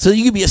 So that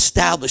you could be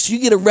established. You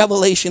get a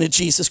revelation of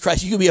Jesus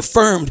Christ. You can be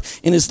affirmed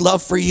in his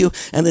love for you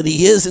and that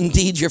he is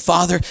indeed your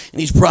Father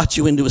and he's brought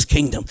you into his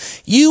kingdom.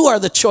 You are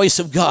the choice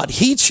of God.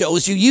 He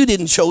chose you. You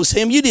didn't choose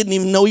him. You didn't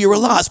even know you were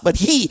lost. But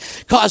he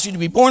caused you to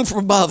be born from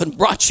above and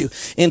brought you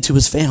into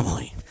his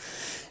family.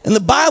 And the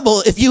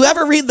Bible, if you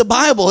ever read the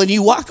Bible and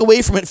you walk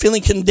away from it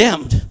feeling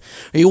condemned,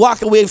 or you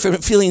walk away from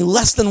it feeling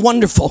less than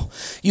wonderful,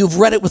 you've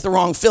read it with the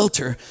wrong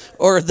filter,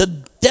 or the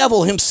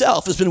devil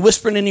himself has been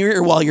whispering in your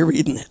ear while you're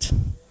reading it.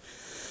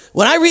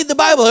 When I read the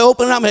Bible, I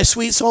open up my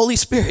sweet Holy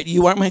Spirit.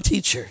 You are my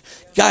teacher.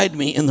 Guide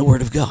me in the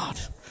Word of God.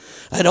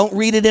 I don't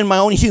read it in my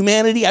own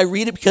humanity. I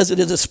read it because it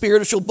is a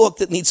spiritual book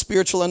that needs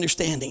spiritual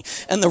understanding.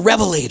 And the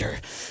revelator,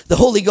 the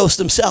Holy Ghost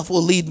himself,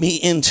 will lead me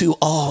into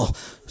all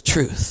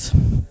truth.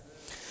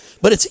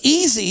 But it's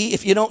easy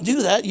if you don't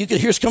do that.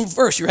 Here's come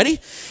first. You ready?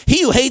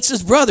 He who hates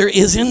his brother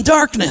is in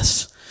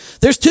darkness.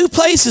 There's two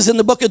places in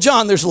the book of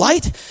John. There's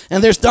light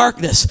and there's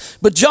darkness.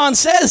 But John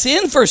says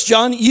in 1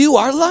 John, you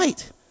are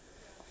light.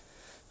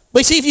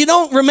 But see, if you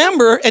don't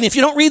remember, and if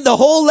you don't read the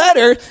whole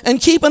letter and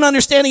keep an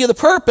understanding of the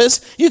purpose,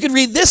 you could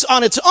read this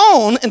on its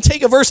own and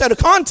take a verse out of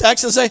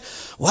context and say,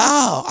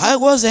 wow, I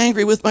was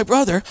angry with my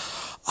brother.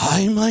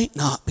 I might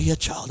not be a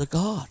child of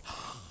God.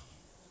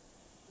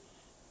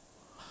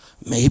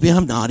 Maybe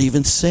I'm not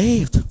even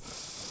saved.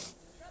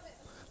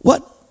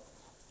 What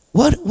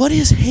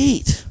is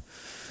hate?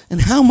 And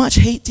how much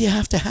hate do you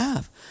have to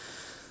have?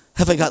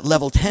 Have I got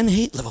level 10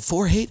 hate, level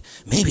 4 hate?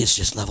 Maybe it's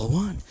just level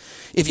 1.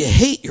 If you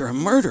hate, you're a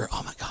murderer.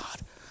 Oh my God.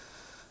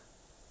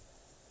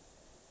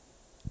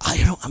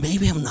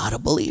 Maybe I'm not a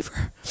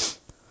believer.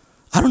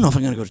 I don't know if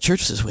I'm going to go to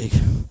church this week.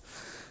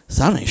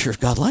 So I'm not sure if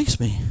God likes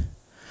me.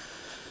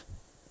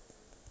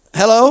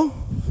 Hello?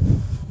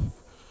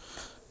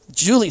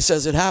 Julie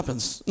says it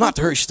happens. Not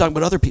to her, she's talking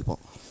about other people.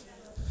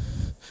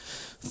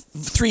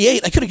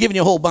 3:8, I could have given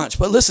you a whole bunch,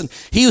 but listen,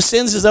 he who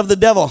sins is of the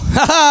devil.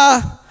 Ha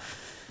ha!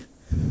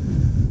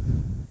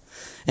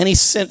 And he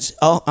sins,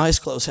 eyes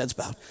closed, heads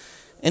bowed.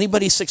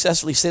 Anybody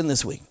successfully sinned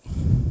this week?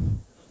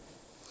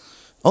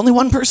 Only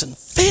one person.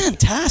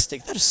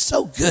 Fantastic. That is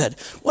so good.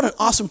 What an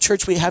awesome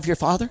church we have here,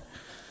 Father.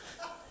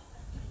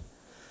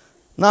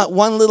 Not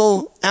one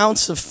little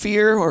ounce of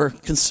fear or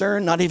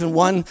concern, not even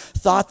one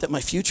thought that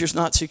my future's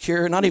not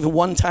secure, not even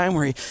one time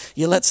where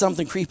you let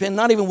something creep in,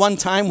 not even one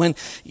time when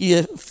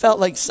you felt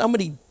like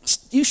somebody,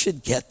 you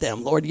should get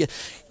them, Lord. You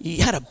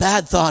had a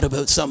bad thought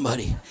about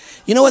somebody.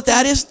 You know what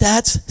that is?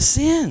 That's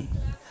sin.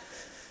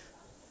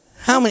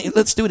 How many,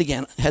 let's do it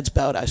again, heads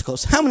bowed, eyes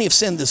closed. How many have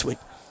sinned this week?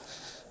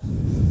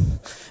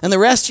 And the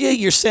rest of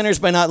you're sinners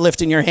by not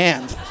lifting your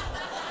hand.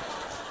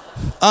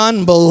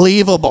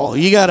 Unbelievable.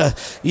 You got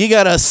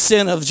a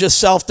sin of just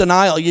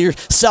self-denial. Your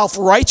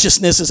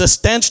self-righteousness is a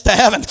stench to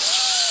heaven.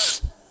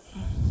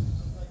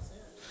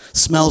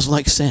 Smells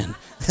like sin.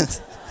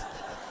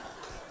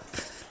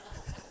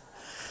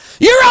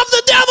 You're of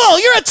the devil.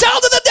 You're a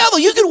child of the devil.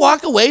 You could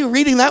walk away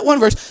reading that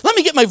one verse. Let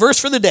me get my verse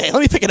for the day. Let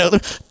me pick it out.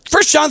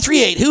 1 John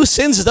 3:8. Who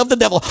sins is of the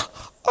devil.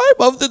 I'm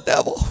of the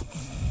devil.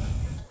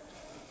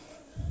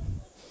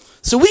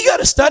 So we got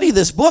to study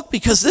this book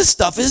because this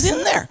stuff is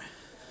in there.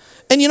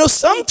 And you know,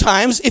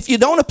 sometimes if you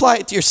don't apply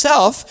it to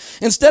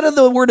yourself, instead of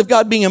the Word of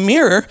God being a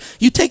mirror,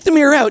 you take the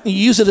mirror out and you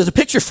use it as a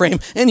picture frame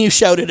and you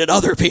shout it at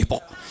other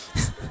people.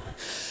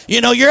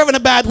 You know, you're having a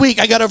bad week.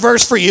 I got a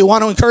verse for you. I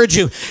want to encourage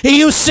you. He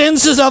who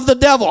sins is of the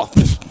devil.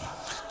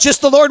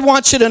 Just the Lord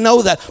wants you to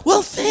know that.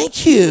 Well,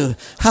 thank you.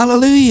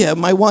 Hallelujah.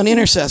 My one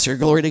intercessor.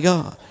 Glory to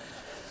God.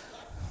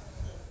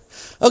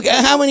 Okay,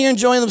 how many are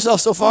enjoying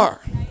themselves so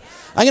far?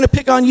 I'm going to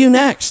pick on you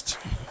next.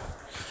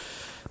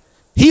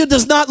 He who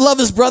does not love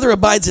his brother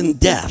abides in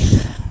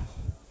death.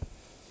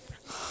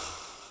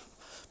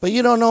 But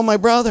you don't know my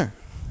brother.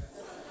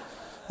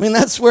 I mean,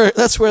 that's where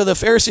the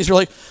Pharisees were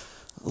like,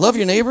 love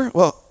your neighbor?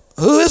 Well,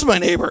 who is my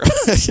neighbor?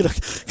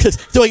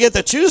 Do I get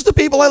to choose the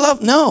people I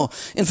love? No.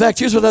 In fact,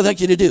 here's what I'd like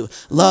you to do.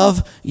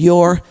 Love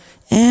your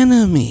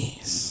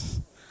enemies.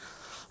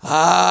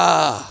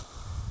 Well,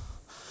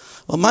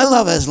 my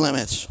love has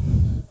limits.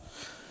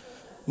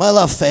 My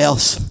love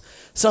fails.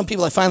 Some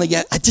people I finally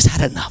get, I just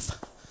had enough.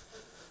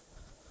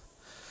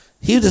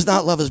 He who does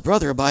not love his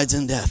brother abides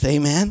in death.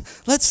 Amen?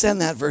 Let's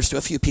send that verse to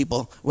a few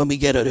people when we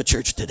get out of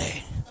church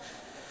today.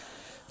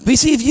 But you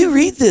see, if you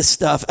read this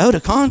stuff out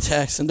of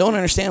context and don't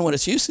understand what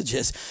its usage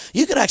is,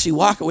 you could actually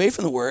walk away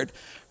from the word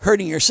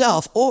hurting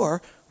yourself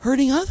or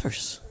hurting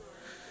others.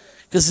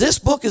 Because this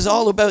book is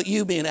all about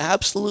you being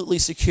absolutely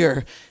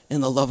secure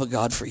in the love of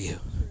God for you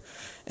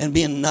and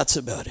being nuts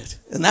about it.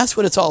 And that's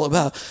what it's all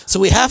about. So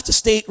we have to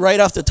state right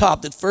off the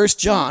top that 1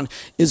 John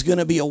is going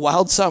to be a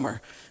wild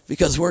summer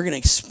because we're going to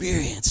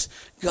experience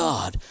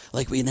God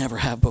like we never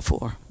have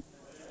before.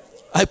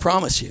 I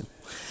promise you.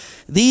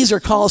 These are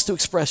calls to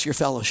express your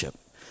fellowship.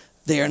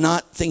 They are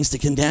not things to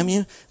condemn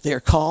you. They are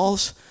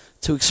calls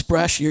to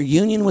express your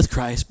union with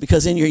Christ,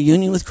 because in your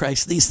union with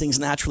Christ, these things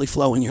naturally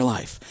flow in your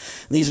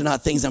life. These are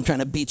not things I'm trying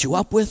to beat you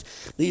up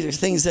with. These are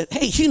things that,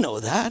 hey, you know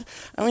that.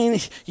 I mean,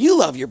 you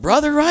love your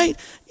brother, right?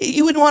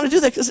 You wouldn't want to do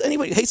that because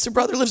anybody who hates their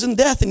brother lives in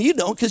death, and you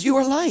don't because you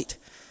are light.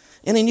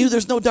 And in you,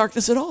 there's no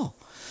darkness at all.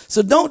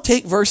 So don't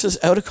take verses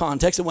out of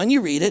context, and when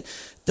you read it,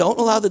 don't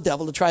allow the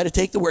devil to try to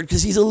take the word,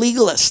 because he's a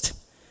legalist.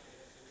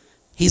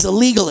 He's a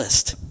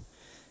legalist.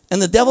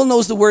 And the devil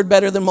knows the word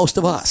better than most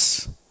of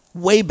us.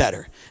 Way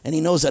better. And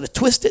he knows how to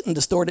twist it and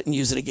distort it and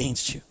use it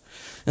against you.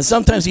 And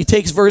sometimes he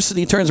takes verses and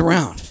he turns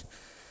around.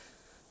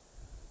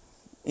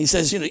 He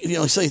says,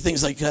 say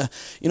things like,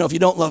 if you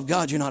don't love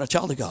God, you're not a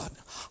child of God.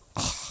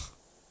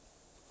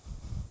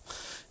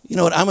 You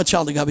know what? I'm a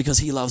child of God because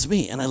he loves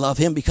me. And I love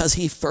him because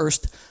he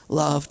first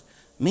loved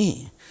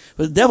me.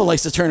 But the devil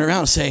likes to turn around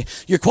and say,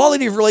 your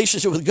quality of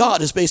relationship with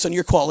God is based on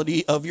your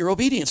quality of your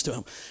obedience to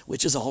him,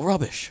 which is all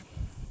rubbish.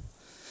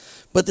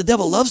 But the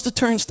devil loves to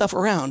turn stuff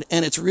around,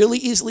 and it's really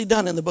easily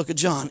done in the book of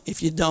John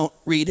if you don't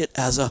read it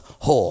as a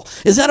whole.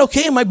 Is that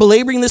okay? Am I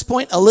belaboring this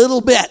point? A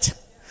little bit.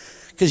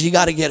 Because you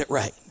got to get it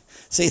right.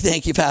 Say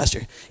thank you,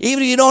 Pastor.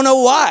 Even if you don't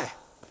know why.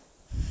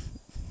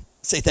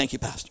 Say thank you,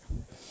 Pastor.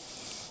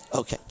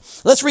 Okay.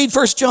 Let's read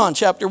 1 John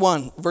chapter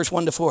 1, verse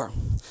 1 to 4.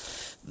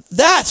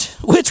 That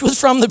which was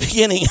from the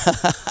beginning,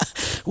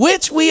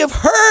 which we have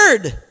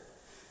heard.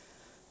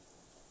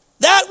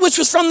 That which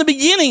was from the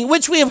beginning,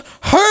 which we have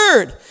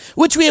heard,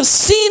 which we have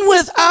seen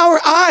with our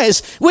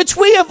eyes, which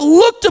we have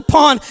looked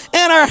upon,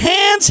 and our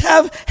hands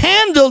have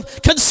handled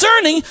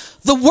concerning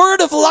the word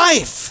of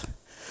life.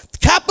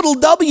 Capital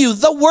W,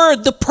 the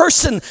word, the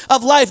person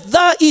of life,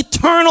 the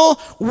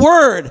eternal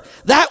word.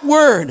 That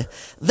word,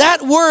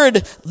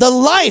 the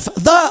life,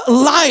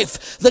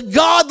 the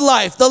God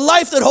life, the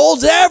life that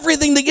holds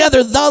everything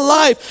together, the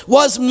life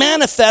was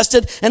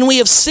manifested, and we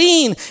have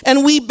seen,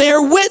 and we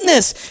bear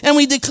witness, and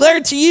we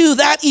declare to you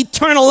that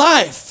eternal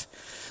life.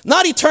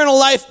 Not eternal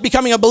life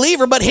becoming a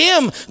believer, but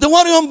him, the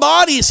one who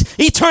embodies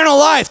eternal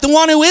life, the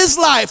one who is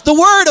life, the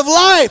word of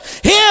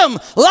life, him,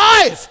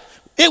 life.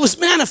 It was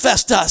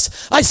manifest to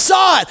us. I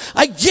saw it.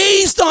 I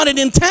gazed on it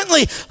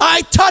intently.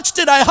 I touched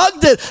it. I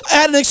hugged it. I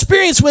had an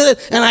experience with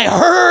it, and I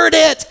heard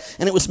it,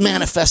 and it was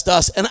manifest to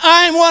us. And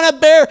I want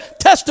to bear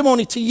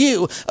testimony to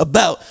you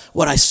about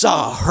what I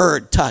saw,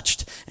 heard,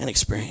 touched, and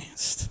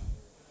experienced.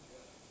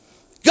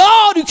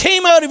 God who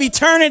came out of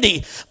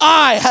eternity,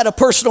 I had a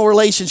personal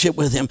relationship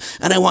with him,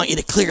 and I want you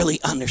to clearly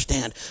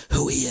understand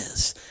who he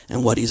is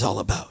and what he's all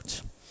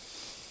about.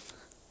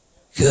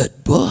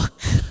 Good book.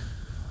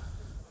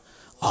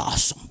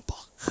 Awesome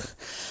book.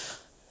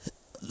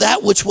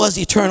 That which was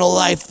eternal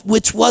life,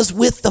 which was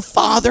with the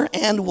Father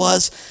and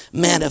was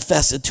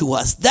manifested to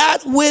us. That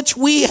which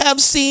we have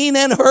seen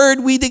and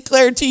heard, we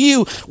declare to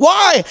you.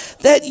 Why?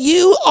 That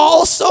you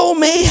also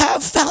may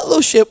have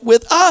fellowship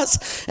with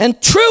us.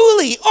 And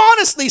truly,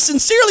 honestly,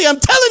 sincerely,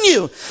 I'm telling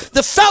you,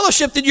 the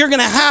fellowship that you're going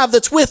to have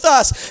that's with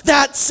us,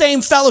 that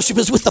same fellowship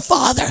is with the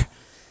Father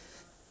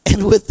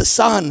and with the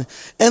Son.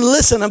 And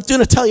listen, I'm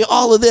going to tell you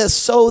all of this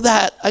so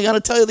that I got to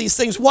tell you these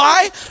things.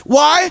 Why?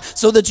 Why?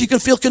 So that you can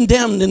feel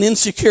condemned and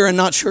insecure and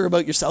not sure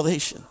about your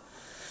salvation.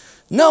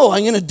 No,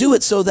 I'm going to do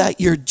it so that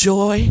your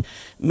joy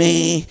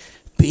may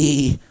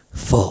be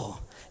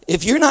full.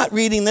 If you're not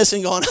reading this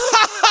and going,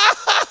 ha, ha,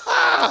 ha,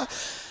 ha,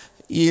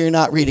 you're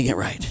not reading it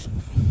right.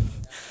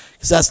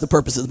 Because that's the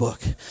purpose of the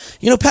book.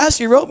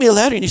 Pastor, you wrote me a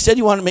letter and you said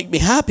you wanted to make me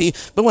happy,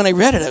 but when I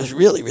read it, I was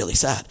really, really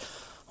sad.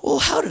 Well,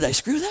 how did I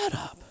screw that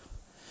up?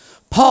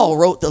 Paul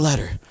wrote the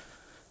letter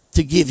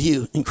to give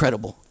you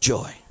incredible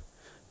joy.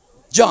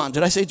 John,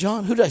 did I say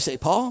John? Who did I say?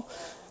 Paul?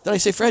 Did I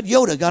say Fred?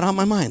 Yoda got on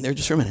my mind there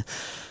just for a minute.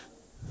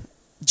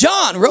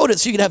 John wrote it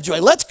so you could have joy.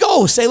 Let's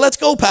go. Say, let's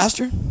go,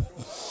 Pastor.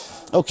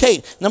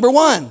 Okay, number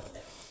 1,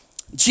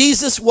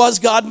 Jesus was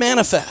God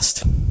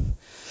manifest.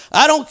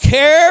 I don't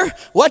care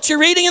what you're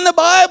reading in the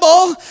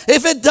Bible.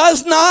 If it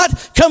does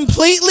not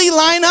completely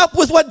line up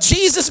with what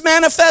Jesus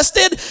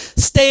manifested,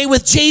 stay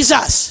with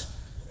Jesus.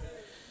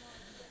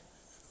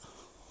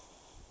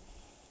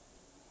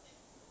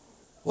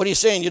 What are you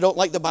saying? You don't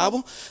like the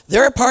Bible?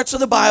 There are parts of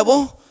the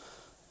Bible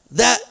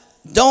that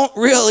don't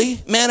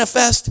really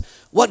manifest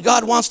what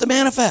God wants to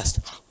manifest.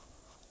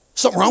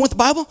 Something wrong with the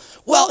Bible?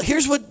 Well,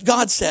 here's what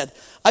God said.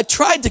 I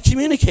tried to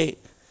communicate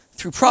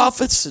through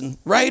prophets and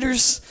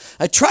writers.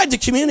 I tried to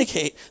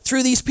communicate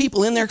through these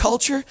people in their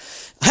culture.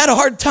 I had a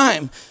hard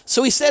time.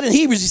 So he said in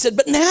Hebrews, he said,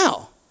 but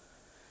now.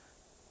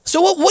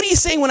 So what are you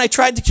saying when I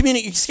tried to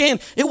communicate?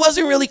 It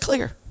wasn't really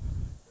clear.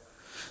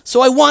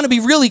 So I want to be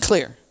really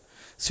clear.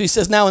 So he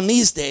says, now in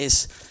these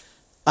days,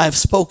 I've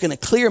spoken a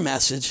clear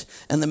message,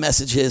 and the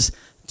message is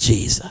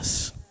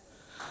Jesus.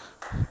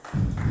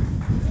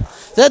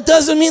 That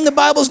doesn't mean the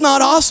Bible's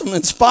not awesome,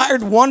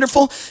 inspired,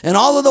 wonderful, and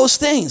all of those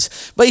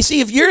things. But you see,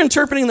 if you're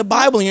interpreting the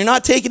Bible and you're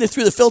not taking it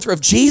through the filter of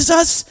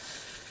Jesus,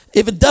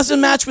 if it doesn't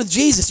match with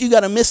Jesus, you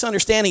got a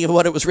misunderstanding of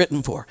what it was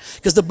written for.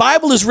 Because the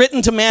Bible is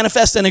written to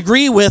manifest and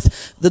agree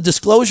with the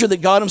disclosure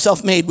that God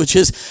himself made, which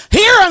is,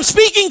 here I'm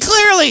speaking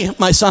clearly,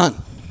 my son.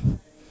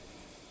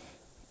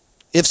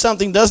 If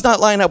something does not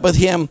line up with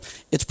him,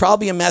 it's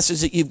probably a message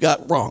that you've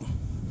got wrong.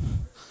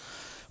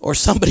 Or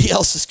somebody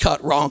else has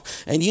got wrong.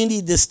 And you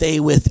need to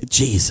stay with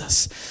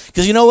Jesus.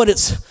 Because you know what?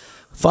 It's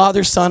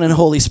Father, Son, and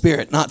Holy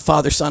Spirit, not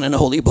Father, Son, and a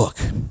Holy Book.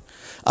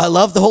 I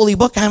love the Holy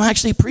Book. I'm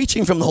actually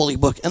preaching from the Holy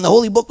Book. And the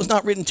Holy Book was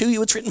not written to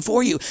you, it's written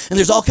for you. And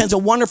there's all kinds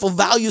of wonderful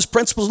values,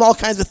 principles, and all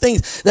kinds of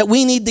things that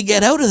we need to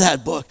get out of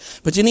that book.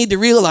 But you need to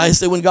realize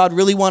that when God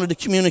really wanted to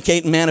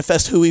communicate and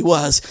manifest who he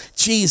was,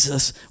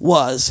 Jesus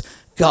was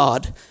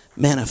God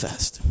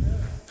manifest.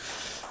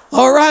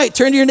 All right,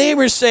 turn to your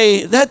neighbor and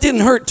say, that didn't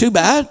hurt too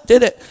bad,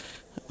 did it?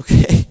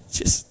 Okay,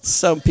 just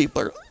some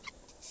people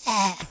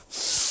are.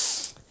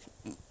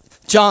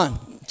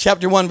 John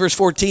chapter 1, verse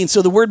 14.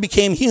 So the Word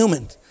became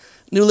human.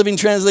 New Living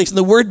Translation,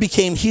 the Word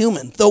became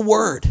human. The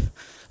Word.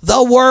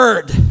 The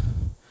Word.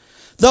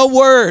 The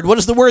Word. What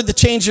is the word that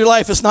changed your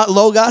life? It's not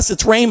logos,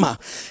 it's rhema.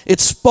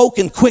 It's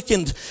spoken,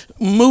 quickened,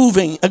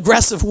 moving,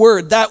 aggressive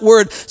word, that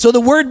word. So the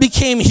Word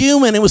became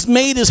human and was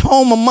made his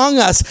home among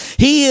us.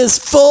 He is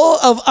full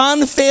of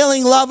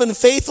unfailing love and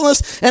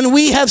faithfulness, and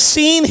we have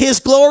seen his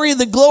glory,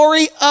 the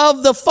glory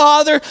of the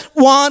Father,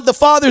 the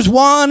Father's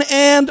one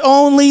and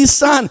only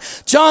Son.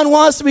 John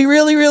wants to be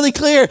really, really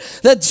clear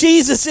that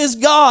Jesus is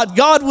God.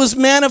 God was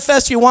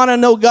manifest. You want to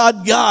know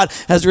God? God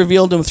has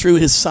revealed him through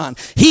his Son.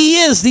 He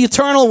is the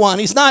eternal one.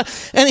 He's not,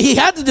 and he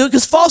had to do it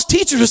because false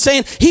teachers were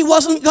saying he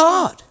wasn't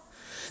God.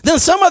 Then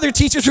some other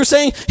teachers were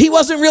saying he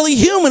wasn't really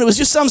human. It was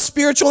just some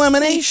spiritual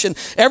emanation.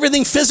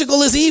 Everything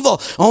physical is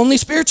evil. Only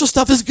spiritual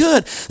stuff is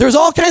good. There was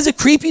all kinds of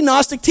creepy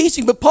Gnostic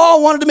teaching, but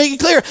Paul wanted to make it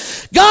clear.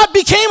 God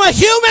became a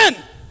human.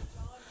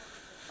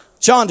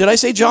 John, did I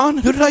say John?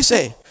 Who did I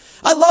say?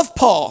 I love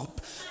Paul.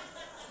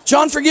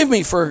 John, forgive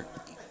me for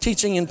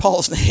teaching in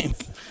Paul's name.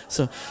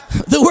 So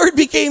the Word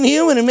became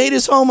human and made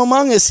his home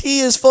among us.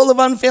 He is full of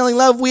unfailing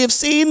love. We have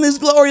seen his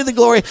glory, the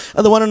glory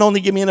of the one and only.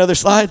 Give me another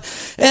slide.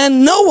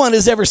 And no one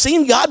has ever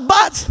seen God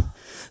but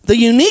the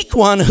unique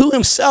one who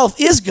himself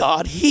is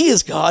God. He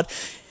is God.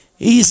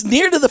 He's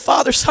near to the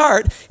Father's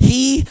heart.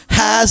 He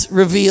has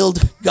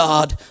revealed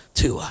God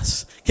to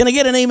us. Can I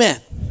get an amen?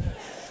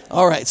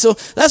 All right, so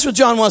that's what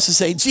John wants to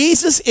say.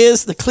 Jesus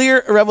is the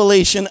clear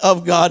revelation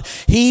of God.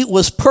 He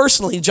was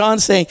personally,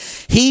 John's saying,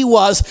 he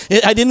was,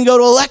 I didn't go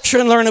to a lecture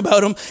and learn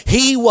about him.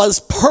 He was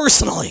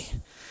personally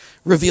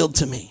revealed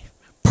to me.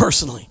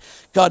 Personally.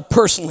 God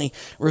personally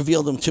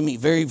revealed him to me.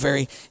 Very,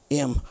 very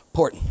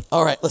important.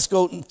 All right, let's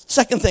go.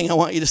 Second thing I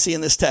want you to see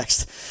in this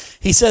text.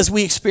 He says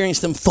we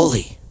experienced him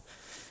fully.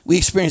 We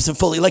experienced him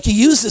fully. Like he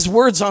used his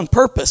words on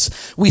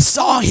purpose. We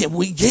saw him.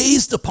 We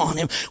gazed upon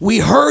him. We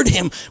heard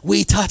him.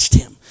 We touched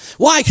him.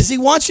 Why? Because he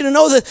wants you to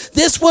know that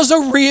this was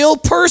a real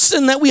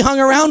person that we hung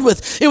around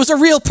with. It was a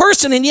real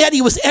person, and yet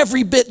he was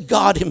every bit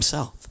God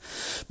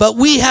himself. But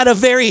we had a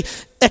very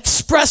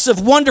expressive,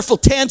 wonderful,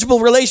 tangible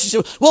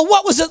relationship. Well,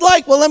 what was it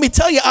like? Well, let me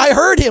tell you, I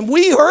heard him.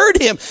 We heard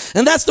him.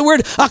 And that's the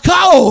word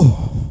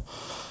akao.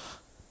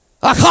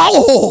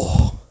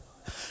 Akao.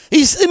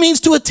 It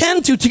means to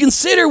attend to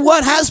consider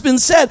what has been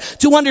said,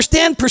 to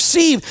understand,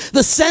 perceive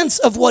the sense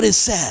of what is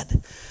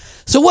said.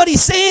 So what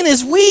he's saying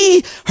is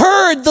we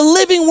heard the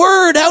living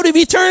word out of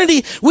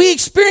eternity. We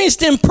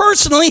experienced him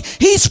personally.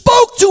 He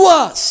spoke to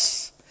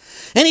us.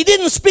 And he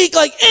didn't speak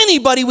like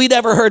anybody we'd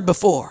ever heard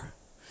before.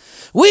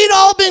 We'd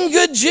all been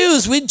good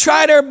Jews. We'd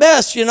tried our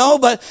best,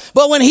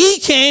 but when he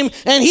came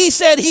and he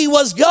said he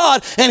was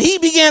God and he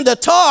began to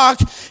talk,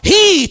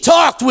 he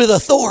talked with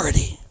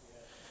authority.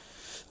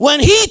 When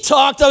he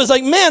talked, I was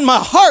like, man, my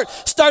heart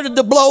started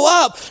to blow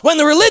up. When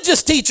the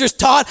religious teachers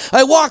taught,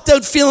 I walked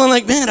out feeling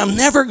like, man, I'm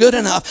never good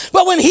enough.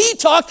 But when he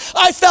talked,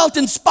 I felt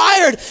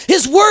inspired.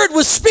 His word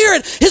was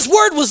spirit. His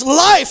word was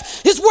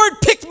life. His word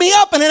picked me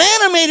up and it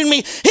animated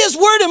me. His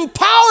word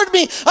empowered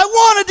me. I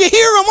wanted to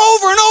hear him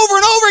over and over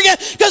and over again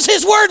because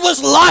his word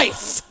was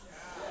life.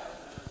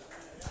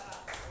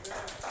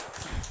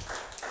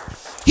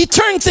 He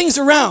turned things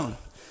around.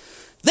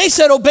 They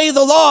said, obey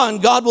the law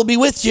and God will be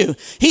with you.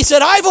 He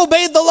said, I've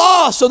obeyed the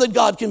law so that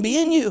God can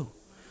be in you.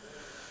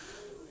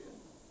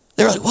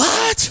 They're like,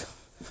 what?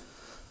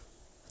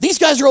 These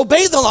guys are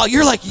obeying the law.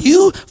 You're like,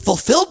 you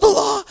fulfilled the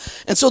law?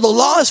 And so the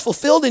law is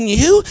fulfilled in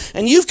you,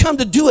 and you've come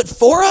to do it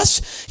for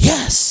us?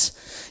 Yes,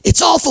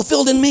 it's all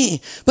fulfilled in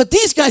me. But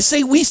these guys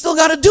say we still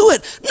got to do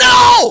it.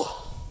 No!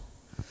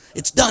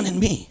 It's done in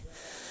me.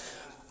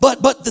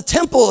 But the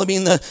temple, I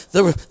mean,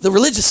 the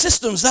religious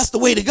systems, that's the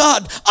way to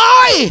God.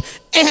 I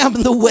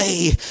am the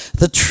way,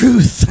 the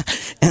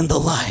truth, and the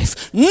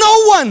life.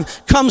 No one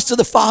comes to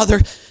the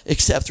Father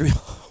except through.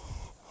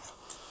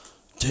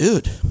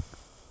 Dude,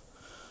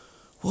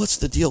 what's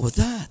the deal with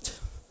that?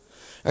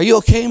 Are you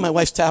okay? My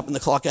wife's tapping the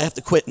clock. I have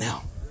to quit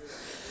now.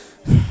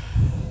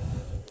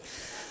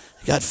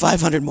 Got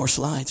 500 more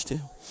slides, too.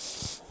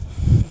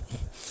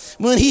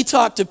 When he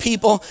talked to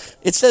people,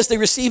 it says they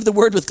received the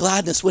word with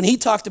gladness. When he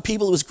talked to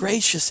people, it was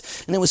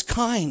gracious and it was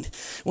kind.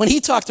 When he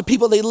talked to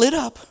people, they lit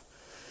up.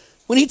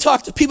 When he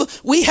talked to people,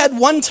 we had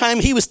one time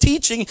he was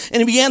teaching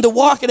and he began to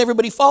walk and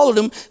everybody followed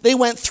him. They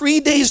went 3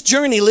 days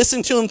journey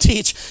listening to him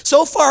teach.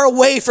 So far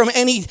away from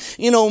any,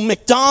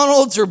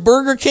 McDonald's or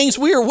Burger Kings.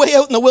 We were way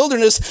out in the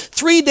wilderness.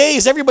 3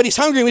 days, everybody's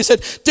hungry. And we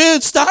said,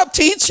 dude, stop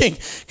teaching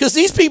because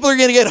these people are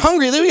going to get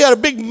hungry. Then we got a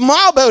big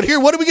mob out here.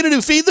 What are we going to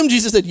do? Feed them?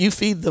 Jesus said, you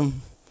feed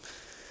them.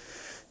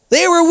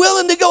 They were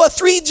willing to go a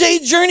 3-day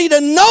journey to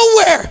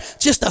nowhere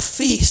just to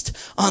feast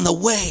on the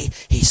way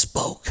he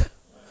spoke.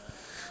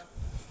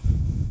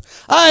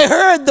 I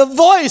heard the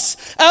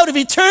voice out of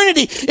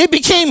eternity. It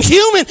became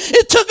human.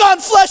 It took on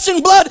flesh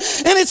and blood,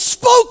 and it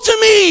spoke to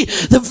me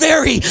the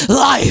very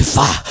life.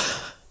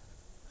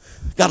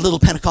 Got a little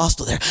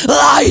Pentecostal there.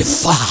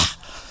 Life.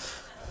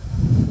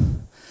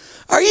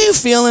 Are you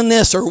feeling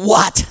this or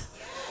what?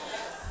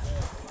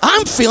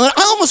 I'm feeling it.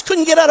 I almost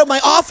couldn't get out of my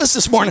office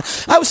this morning.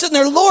 I was sitting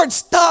there, Lord,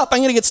 stop. I'm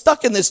going to get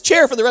stuck in this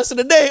chair for the rest of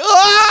the day.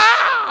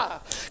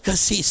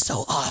 Because he's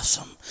so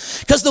awesome.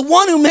 Because the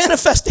one who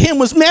manifested him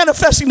was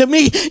manifesting to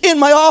me in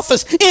my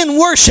office, in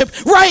worship.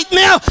 Right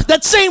now,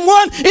 that same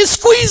one is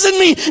squeezing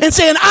me and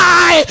saying,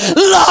 I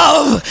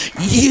love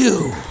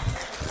you.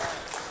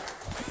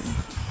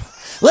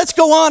 Let's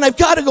go on. I've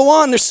got to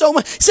go on. There's so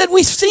much. He said,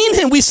 we've seen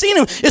him. We've seen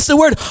him. It's the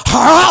word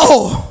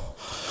harao.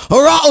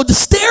 Harao, to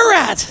stare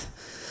at.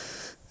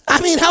 I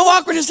mean, how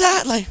awkward is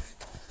that? Like,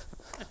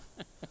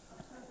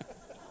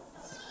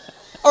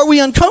 are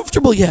we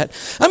uncomfortable yet?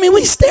 I mean,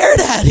 we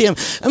stared at him.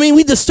 I mean,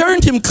 we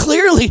discerned him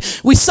clearly.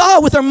 We saw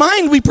with our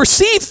mind. We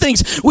perceived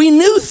things. We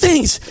knew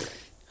things.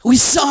 We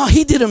saw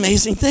he did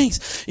amazing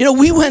things.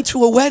 We went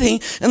to a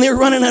wedding and they were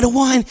running out of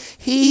wine.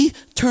 He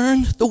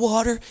turned the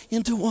water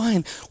into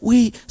wine.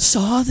 We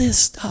saw this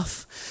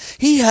stuff.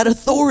 He had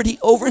authority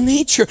over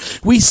nature.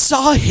 We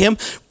saw him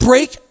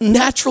break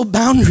natural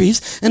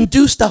boundaries and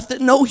do stuff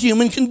that no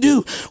human can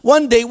do.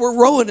 One day we're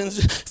rowing and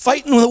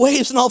fighting with the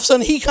waves, and all of a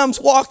sudden he comes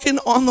walking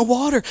on the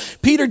water.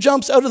 Peter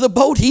jumps out of the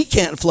boat. He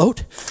can't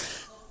float.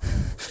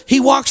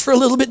 He walks for a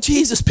little bit.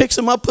 Jesus picks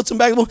him up, puts him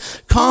back in the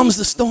boat, calms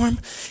the storm.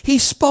 He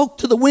spoke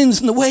to the winds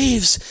and the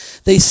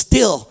waves. They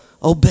still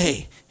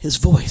obey his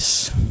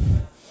voice.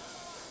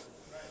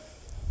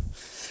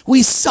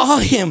 We saw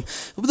him,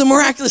 the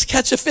miraculous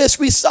catch of fish.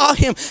 We saw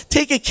him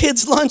take a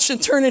kid's lunch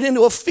and turn it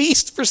into a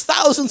feast for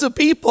thousands of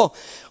people.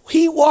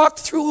 He walked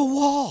through a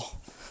wall.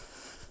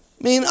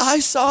 I mean, I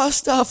saw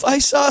stuff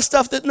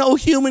that no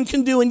human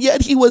can do, and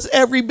yet he was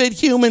every bit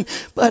human.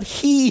 But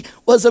he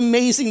was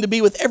amazing to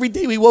be with. Every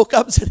day we woke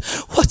up and said,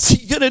 what's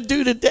he going to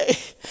do today?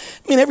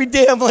 I mean, every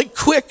day I'm like,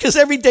 quick, because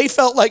every day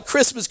felt like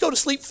Christmas. Go to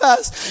sleep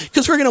fast,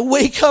 because we're going to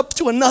wake up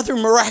to another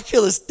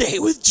miraculous day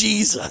with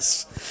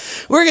Jesus.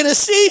 We're going to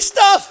see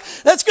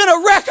stuff that's going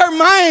to wreck our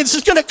minds.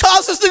 It's going to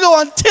cause us to go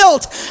on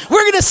tilt.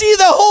 We're going to see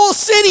the whole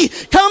city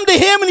come to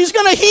him, and he's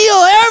going to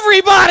heal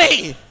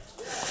everybody.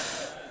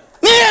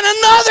 Man,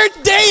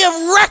 another day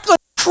of reckless,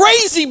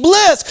 crazy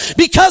bliss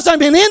because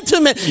I'm in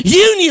intimate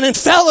union and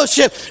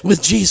fellowship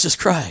with Jesus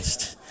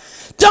Christ.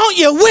 Don't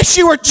you wish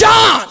you were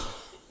John?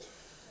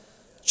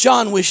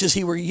 John wishes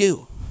he were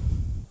you.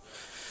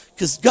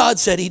 Because God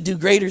said he'd do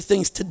greater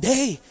things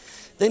today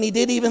than he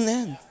did even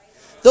then.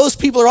 Those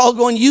people are all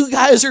going, you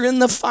guys are in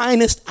the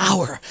finest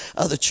hour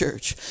of the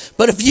church.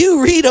 But if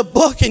you read a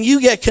book and you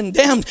get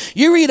condemned,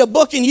 you read a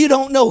book and you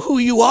don't know who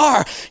you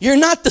are, you're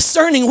not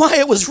discerning why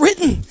it was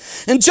written.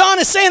 And John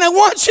is saying, I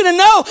want you to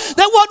know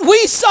that what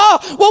we saw,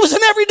 what was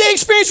an everyday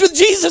experience with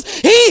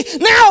Jesus, he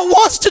now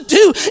wants to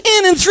do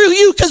in and through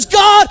you because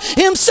God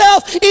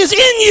himself is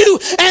in you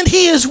and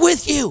he is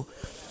with you.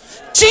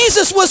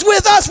 Jesus was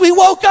with us. We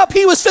woke up.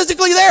 He was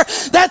physically there.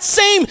 That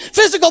same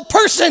physical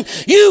person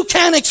you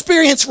can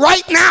experience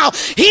right now.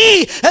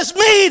 He has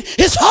made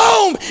his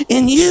home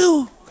in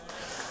you.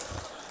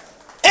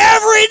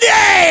 Every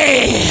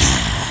day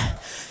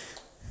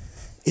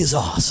is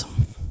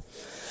awesome.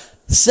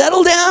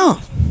 Settle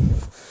down.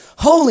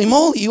 Holy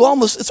moly,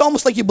 it's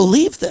almost like you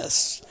believe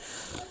this.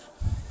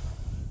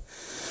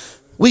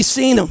 We've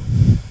seen him.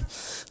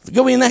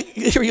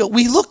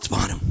 We looked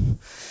upon him.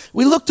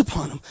 We looked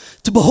upon him.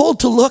 To behold,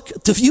 to look,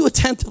 to view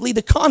attentively,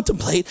 to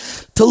contemplate,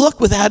 to look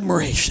with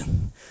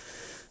admiration.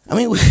 I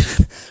mean,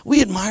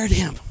 we admired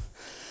him.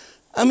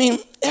 I mean,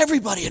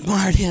 everybody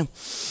admired him.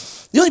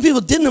 The only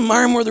people who didn't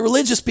admire him were the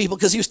religious people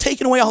because he was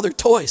taking away all their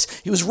toys.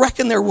 He was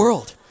wrecking their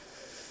world.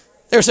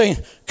 They were saying,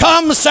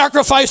 come,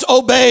 sacrifice,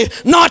 obey.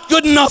 Not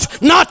good enough,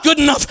 not good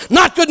enough,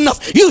 not good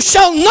enough. You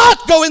shall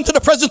not go into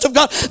the presence of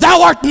God.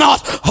 Thou art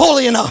not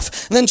holy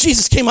enough. And then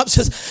Jesus came up and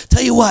says,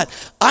 tell you what,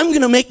 I'm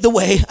going to make the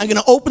way. I'm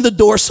going to open the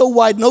door so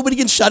wide nobody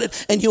can shut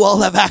it, and you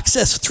all have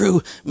access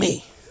through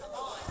me.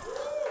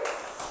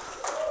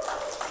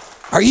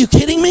 Are you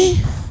kidding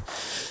me?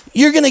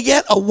 You're going to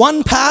get a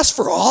one pass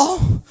for all?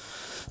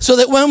 So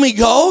that when we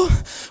go,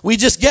 we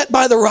just get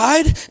by the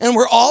ride, and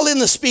we're all in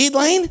the speed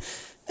lane,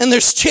 and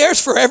there's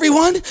chairs for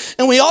everyone,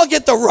 and we all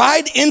get to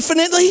ride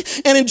infinitely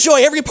and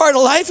enjoy every part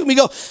of life, and we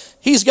go,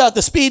 he's got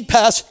the speed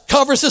pass,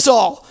 covers us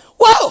all.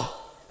 Whoa!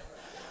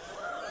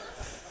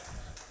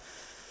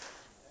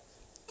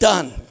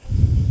 Done.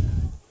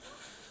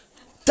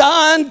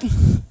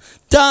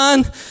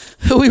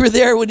 We were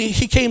there when we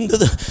came to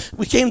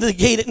the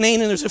gate at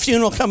Nain, and there's a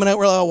funeral coming out.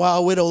 We're like, oh, wow,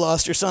 a widow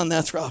lost her son,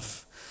 that's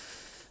rough.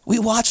 We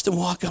watched him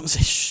walk up and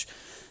say, shh,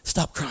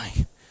 stop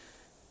crying.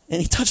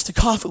 And he touched the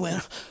coffin,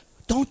 went,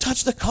 don't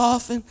touch the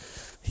coffin.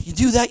 You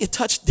do that, you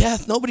touch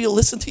death. Nobody will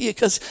listen to you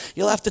because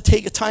you'll have to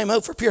take a time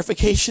out for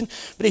purification.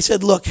 But he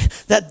said, look,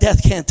 that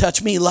death can't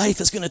touch me. Life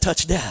is going to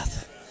touch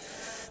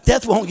death.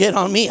 Death won't get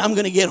on me. I'm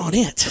going to get on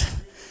it.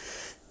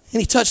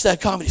 And he touched that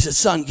coffin. He said,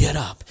 son, get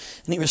up.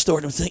 And he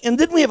restored him. And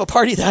didn't we have a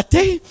party that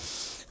day?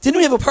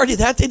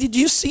 Did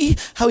you see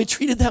how he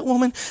treated that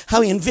woman?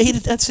 How he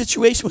invaded that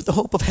situation with the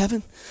hope of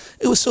heaven?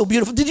 It was so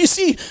beautiful. Did you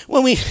see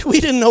when we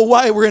didn't know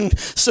why we're in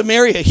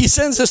Samaria? He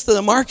sends us to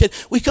the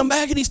market. We come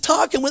back and he's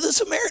talking with a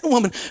Samaritan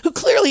woman who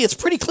clearly, it's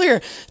pretty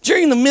clear,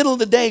 during the middle of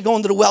the day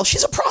going to the well,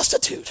 she's a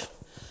prostitute.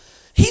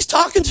 He's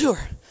talking to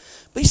her.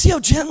 But you see how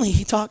gently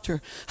he talked to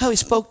her, how he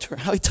spoke to her,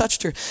 how he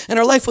touched her. And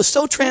her life was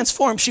so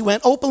transformed, she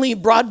went openly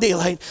in broad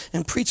daylight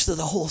and preached to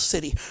the whole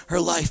city. Her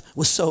life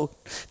was so...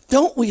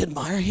 Don't we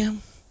admire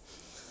him?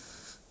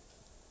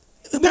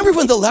 Remember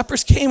when the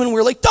lepers came and we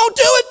were like, don't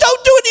do it.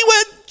 He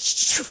went,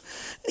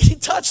 he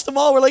touched them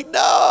all. We're like,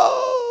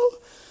 no.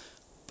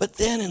 But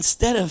then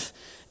instead of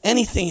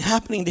anything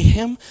happening to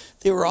him,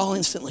 they were all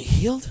instantly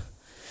healed.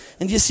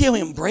 And do you see how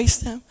he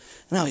embraced them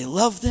and how he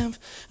loved them?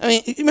 I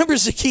mean, you remember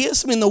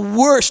Zacchaeus? I mean, the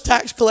worst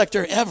tax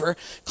collector ever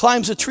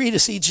climbs a tree to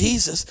see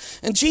Jesus.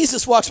 And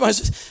Jesus walks by and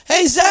says,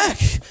 hey, Zach,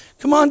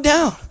 come on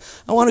down.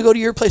 I want to go to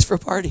your place for a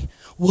party.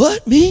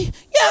 What, me?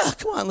 Yeah,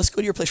 come on, let's go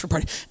to your place for a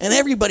party. And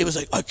everybody was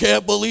like, I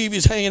can't believe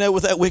he's hanging out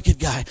with that wicked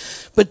guy.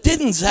 But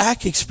didn't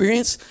Zach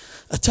experience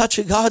a touch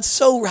of God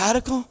so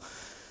radical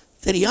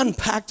that he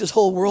unpacked his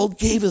whole world,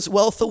 gave his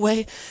wealth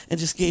away, and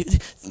just gave?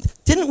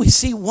 Didn't we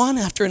see one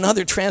after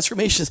another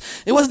transformations?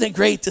 It wasn't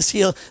great to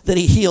see that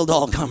he healed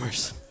all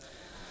comers.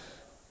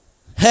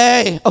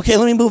 Hey, okay,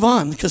 let me move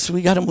on because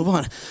we got to move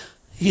on.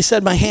 He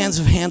said, my hands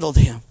have handled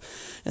him.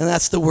 And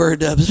that's the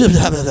word,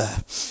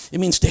 it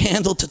means to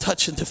handle, to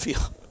touch, and to feel.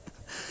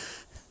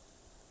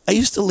 I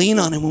used to lean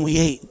on him when we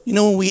ate. You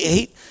know, when we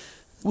ate,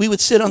 we would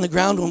sit on the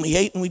ground when we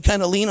ate, and we'd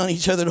kind of lean on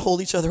each other to hold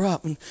each other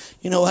up. And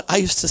you know what? I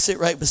used to sit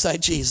right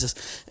beside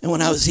Jesus. And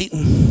when I was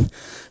eating,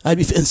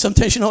 and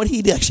sometimes, you know what?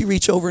 He'd actually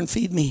reach over and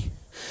feed me.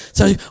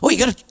 So,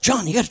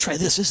 John, you got to try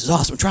this. This is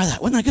awesome. Try that.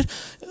 Wasn't that good?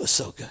 It was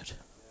so good.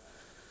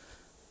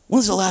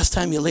 When's the last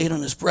time you laid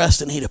on his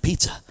breast and ate a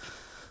pizza?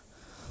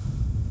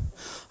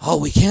 Oh,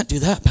 we can't do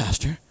that,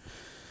 Pastor.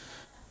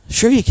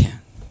 Sure you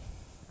can.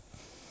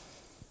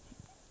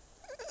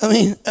 I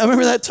mean, I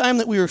remember that time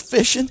that we were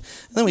fishing,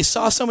 and then we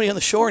saw somebody on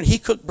the shore, and he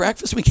cooked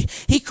breakfast.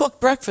 He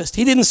cooked breakfast.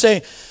 He didn't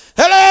say,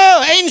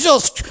 hello,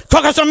 angels,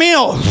 cook us a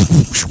meal.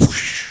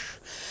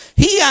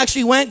 He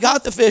actually went,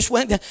 got the fish,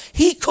 went down.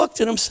 He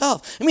cooked it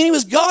himself. I mean, he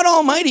was God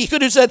Almighty. He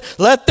could have said,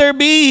 let there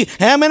be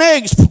ham and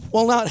eggs.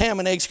 Well, not ham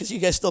and eggs, because you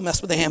guys still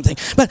mess with the ham thing.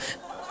 But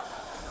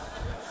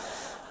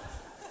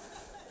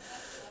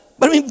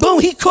I mean, boom,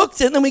 he cooked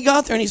it, and then we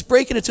got there, and he's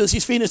breaking it to us.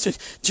 He's feeding it to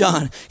us.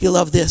 John, you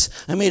love this.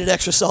 I made it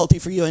extra salty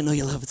for you. I know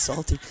you love it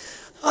salty.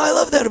 Oh, I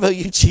love that about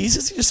you,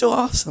 Jesus. You're so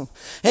awesome.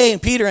 Hey,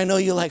 and Peter, I know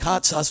you like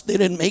hot sauce. They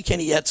didn't make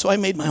any yet, so I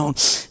made my own.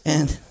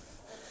 And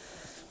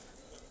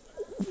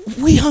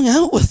we hung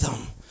out with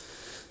him.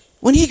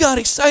 When he got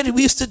excited,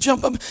 we used to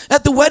jump up.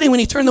 At the wedding, when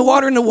he turned the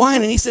water into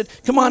wine, and he said,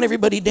 come on,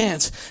 everybody,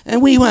 dance.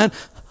 And we went,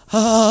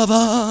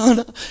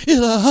 Havana,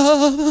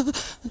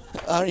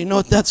 I don't even know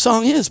what that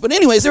song is. But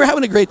anyways, they were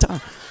having a great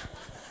time.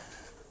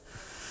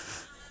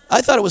 I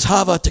thought it was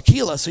Hava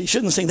Tequila, so you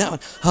shouldn't sing that one.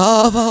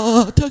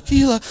 Hava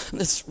Tequila.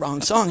 That's the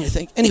wrong song, I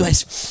think.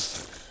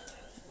 Anyways.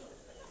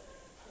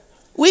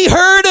 We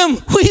heard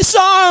him. We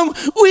saw him.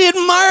 We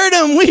admired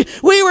him.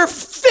 We were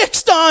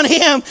fixed on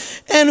him.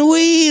 And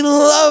we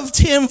loved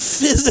him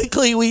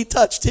physically. We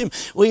touched him.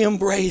 We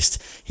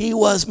embraced. He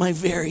was my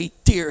very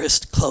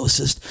dearest,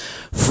 closest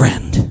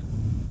friend.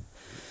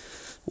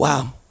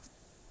 Wow.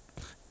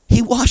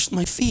 He washed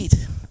my feet.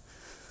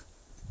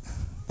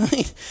 I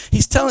mean,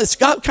 he's telling, it's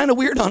got kind of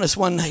weird on us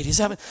one night. He's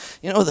having,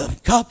 the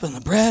cup and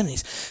the bread, and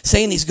he's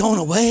saying he's going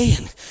away.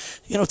 And,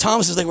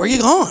 Thomas is like, where are you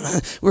going?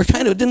 We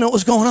didn't know what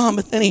was going on.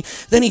 But then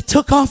he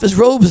took off his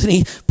robes, and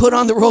he put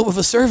on the robe of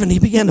a servant. He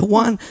began to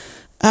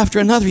after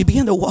another, he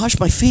began to wash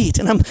my feet.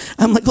 And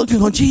I'm like looking,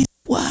 going, Jesus,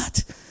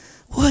 what?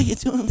 Why are you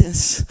doing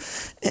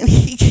this? And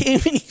he came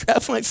and he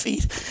grabbed my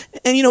feet.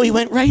 And, he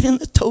went right in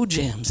the toe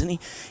jams. And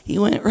he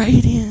went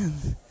right in.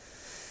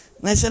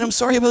 And I said, I'm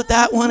sorry about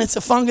that one. It's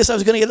a fungus. I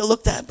was going to get it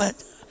looked at.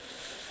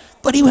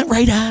 But he went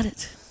right at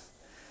it.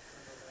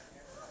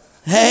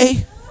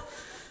 Hey,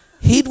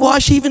 he'd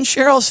wash even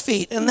Cheryl's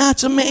feet. And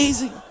that's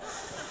amazing.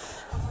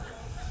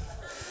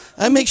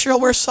 I make sure I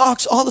wear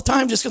socks all the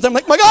time just because I'm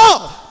like, my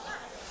God.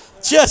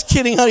 Just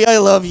kidding, honey. I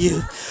love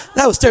you.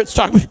 That was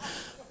talking.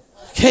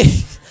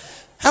 Okay.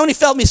 How many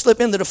felt me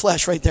slip into the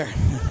flesh right there?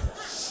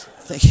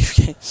 Thank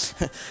you.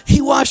 Okay.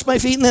 He washed my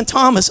feet, and then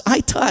Thomas, I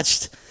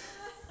touched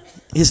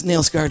his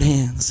nail-scarred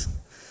hands.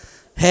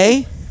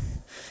 Hey,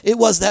 it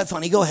was that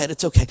funny. Go ahead.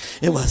 It's okay.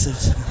 It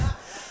was.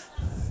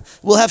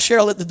 We'll have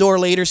Cheryl at the door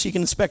later so you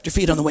can inspect her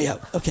feet on the way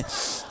out. Okay.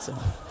 So.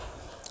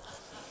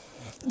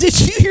 Did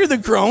you hear the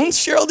groans?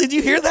 Cheryl, did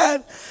you hear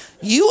that?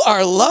 You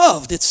are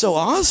loved. It's so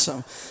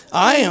awesome.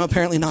 I am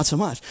apparently not so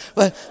much.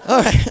 But,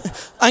 all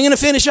right. I'm going to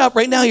finish up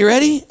right now. You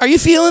ready? Are you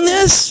feeling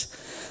this?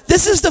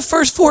 This is the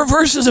first 4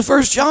 verses of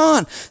 1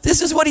 John.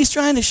 This is what he's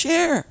trying to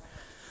share.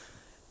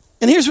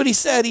 And here's what he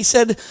said. He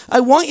said,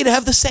 I want you to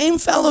have the same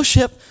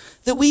fellowship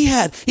that we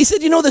had. He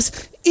said,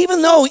 this,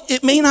 even though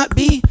it may not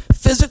be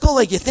physical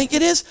like you think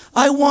it is,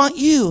 I want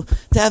you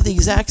to have the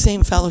exact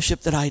same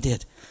fellowship that I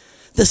did.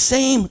 The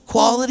same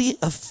quality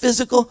of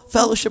physical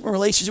fellowship and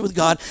relationship with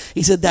God.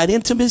 He said that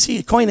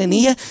intimacy,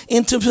 koinonia,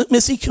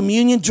 intimacy,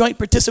 communion, joint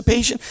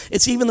participation.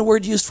 It's even the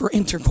word used for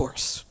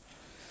intercourse,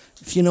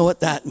 if you know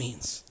what that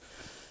means.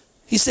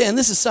 He's saying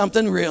this is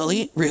something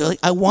really, really,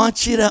 I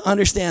want you to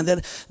understand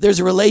that there's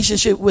a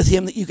relationship with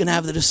him that you can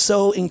have that is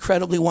so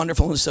incredibly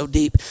wonderful and so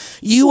deep.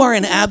 You are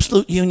in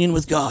absolute union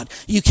with God.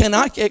 You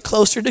cannot get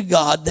closer to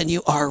God than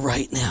you are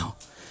right now.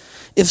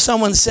 If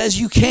someone says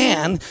you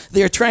can,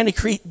 they're trying to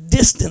create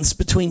distance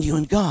between you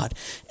and God.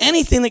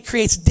 Anything that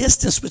creates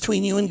distance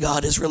between you and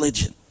God is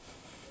religion.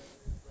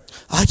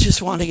 I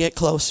just want to get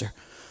closer.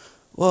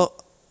 Well,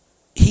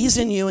 he's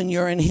in you and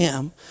you're in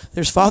him.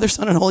 There's Father,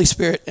 Son, and Holy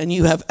Spirit, and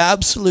you have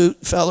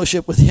absolute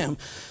fellowship with him,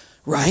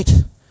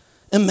 right?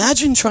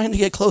 Imagine trying to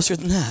get closer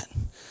than that.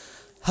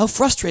 How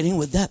frustrating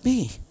would that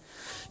be?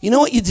 You know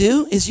what you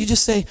do is you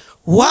just say,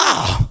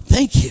 wow,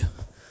 thank you.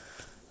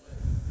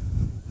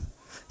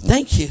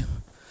 Thank you.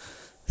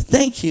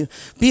 Thank you.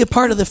 Be a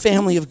part of the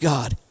family of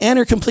God.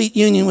 Enter complete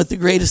union with the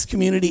greatest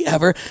community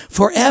ever,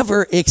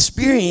 forever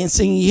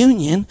experiencing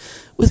union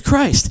with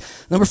Christ.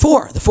 Number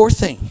 4, the fourth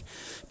thing,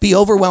 be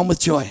overwhelmed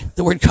with joy.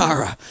 The word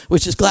kara,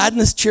 which is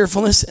gladness,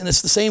 cheerfulness, and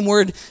it's the same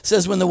word. It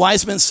says when the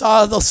wise men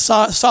saw the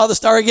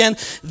star again,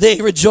 they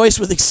rejoiced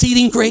with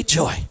exceeding great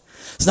joy.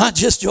 It's not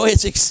just joy,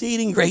 it's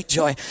exceeding great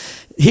joy.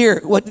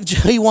 Here, what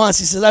he wants,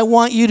 he says, I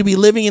want you to be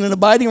living in an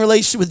abiding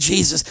relationship with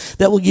Jesus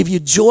that will give you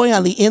joy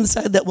on the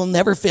inside that will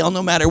never fail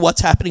no matter what's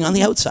happening on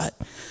the outside.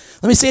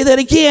 Let me say that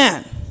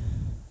again.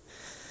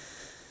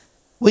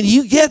 When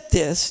you get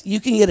this, you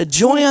can get a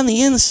joy on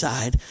the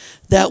inside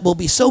that will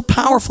be so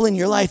powerful in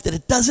your life that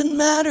it doesn't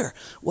matter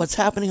what's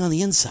happening on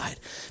the inside,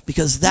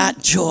 because that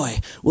joy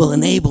will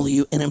enable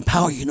you and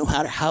empower you no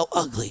matter how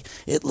ugly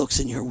it looks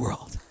in your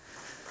world.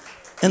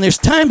 And there's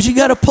times you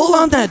got to pull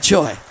on that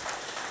joy.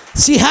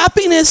 See,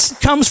 happiness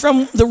comes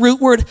from the root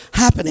word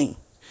happening.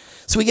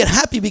 So we get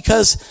happy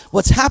because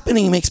what's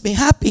happening makes me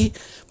happy,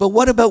 but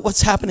what about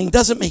what's happening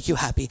doesn't make you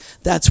happy?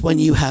 That's when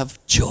you have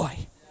joy.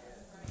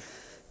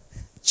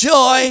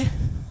 Joy.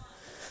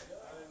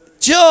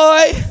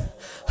 Joy.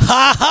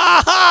 Ha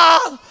ha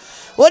ha.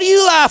 What are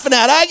you laughing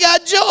at? I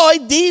got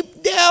joy,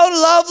 deep down,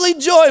 lovely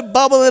joy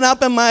bubbling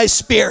up in my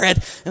spirit.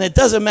 And it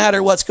doesn't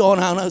matter what's going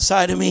on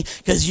outside of me,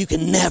 because you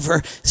can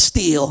never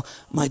steal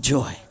my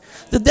joy.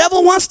 The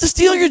devil wants to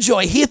steal your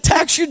joy. He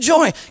attacks your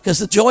joy because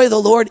the joy of the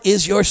Lord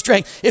is your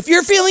strength. If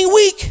you're feeling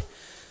weak,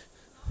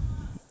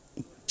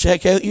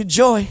 check out your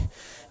joy.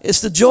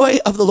 It's the joy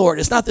of the Lord.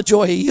 It's not the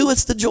joy of you.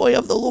 It's the joy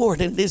of the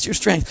Lord, and it is your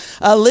strength.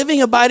 A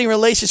living, abiding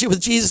relationship with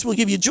Jesus will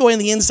give you joy on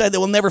the inside that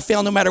will never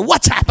fail no matter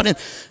what's happening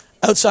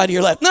outside of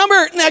your life.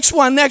 Next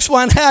one.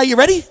 Are you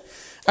ready?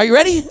 Are you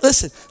ready?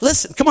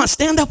 Listen. Come on,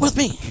 stand up with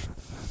me.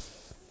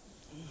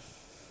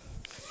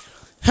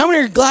 How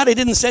many are glad I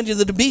didn't send you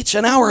to the beach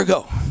an hour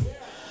ago?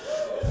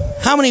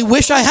 How many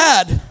wish I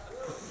had?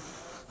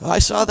 I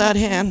saw that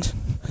hand.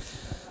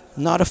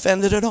 Not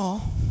offended at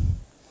all.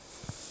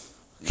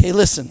 Okay,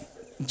 listen.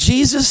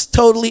 Jesus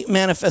totally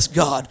manifests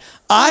God.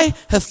 I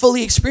have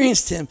fully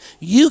experienced him.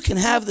 You can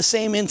have the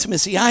same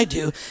intimacy I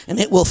do, and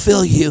it will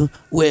fill you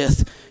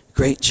with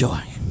great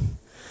joy.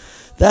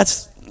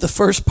 That's the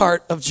first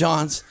part of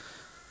John's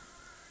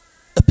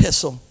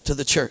epistle to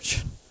the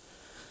church.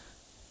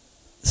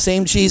 The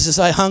same Jesus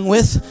I hung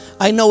with,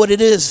 I know what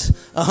it is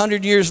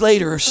 100 years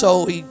later or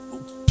so.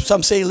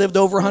 Some say he lived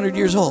over 100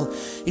 years old.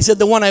 He said,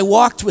 the one I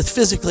walked with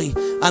physically,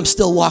 I'm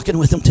still walking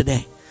with him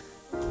today.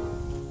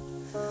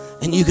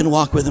 And you can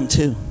walk with him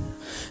too.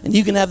 And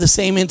you can have the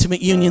same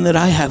intimate union that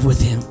I have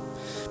with him,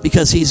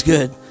 because he's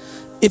good.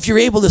 If you're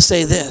able to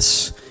say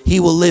this, He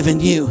will live in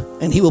you,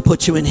 and he will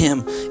put you in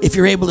him. If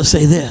you're able to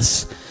say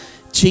this,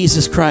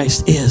 Jesus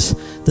Christ is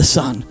the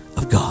Son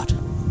of God.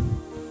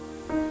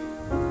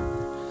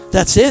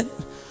 That's it.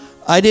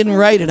 I didn't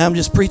write it. I'm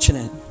just preaching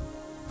it.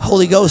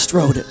 Holy Ghost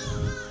wrote it.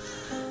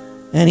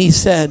 And he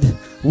said,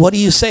 what do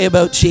you say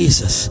about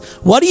Jesus?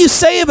 What do you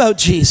say about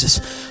Jesus?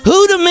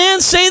 Who do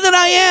men say that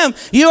I am?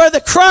 You are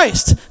the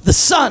Christ, the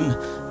Son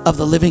of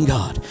the living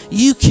God.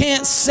 You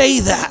can't say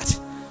that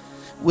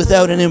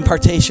without an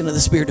impartation of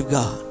the Spirit of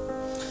God.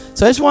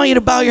 So I just want you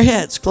to bow your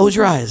heads, close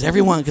your eyes,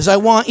 everyone, because I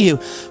want you.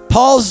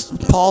 Paul,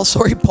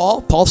 talking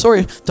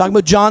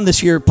about John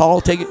this year.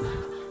 Paul, take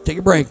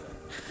a break.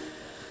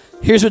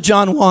 Here's what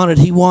John wanted.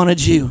 He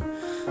wanted you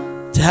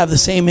to have the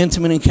same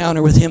intimate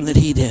encounter with him that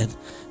he did.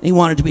 He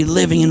wanted to be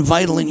living and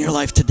vital in your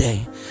life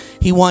today.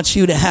 He wants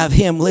you to have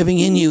him living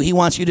in you. He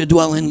wants you to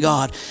dwell in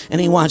God. And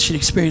he wants you to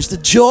experience the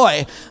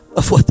joy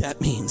of what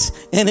that means.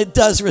 And it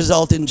does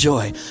result in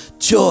joy.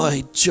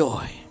 Joy,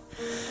 joy.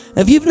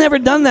 If you've never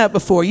done that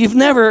before, you've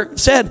never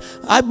said,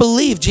 I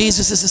believe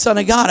Jesus is the Son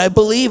of God. I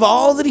believe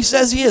all that he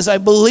says he is. I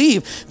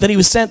believe that he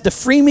was sent to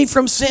free me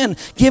from sin,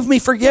 give me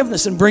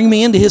forgiveness, and bring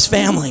me into his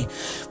family.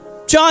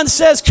 John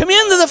says, come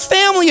into the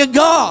family of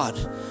God.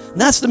 And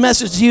that's the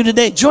message to you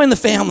today. Join the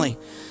family.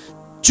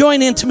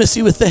 Join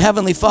intimacy with the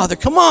Heavenly Father.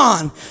 Come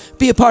on,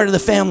 be a part of the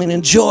family and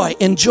enjoy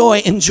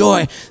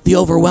the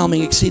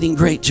overwhelming, exceeding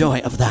great joy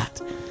of that.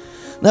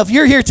 Now, if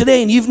you're here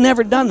today and you've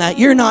never done that,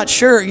 you're not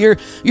sure,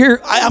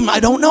 I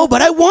don't know,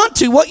 but I want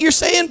to. What you're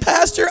saying,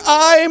 Pastor,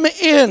 I'm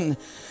in.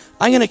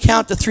 I'm going to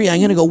count to 3. I'm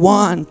going to go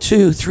 1,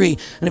 2, 3.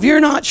 And if you're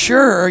not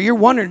sure or you're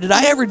wondering, did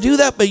I ever do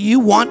that? But you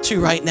want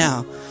to right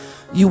now.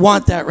 You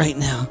want that right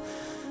now.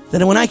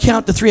 Then when I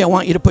count to 3, I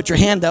want you to put your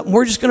hand up, and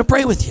we're just going to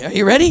pray with you. Are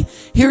you ready?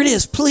 Here it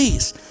is,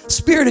 please.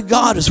 Spirit of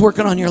God is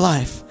working on your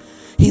life.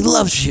 He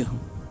loves you.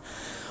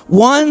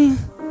 1,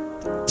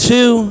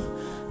 2,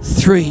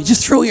 3.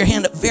 Just throw your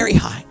hand up very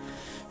high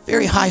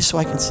so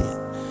I can see it.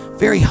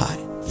 Very high.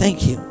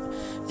 Thank you.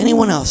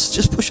 Anyone else?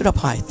 Just push it up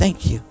high.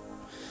 Thank you.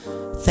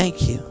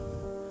 Thank you.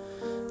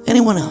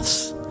 Anyone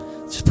else?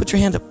 Just put your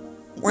hand up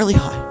really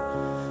high.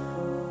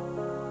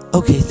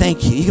 Okay,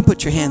 thank you. You can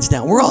put your hands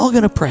down. We're all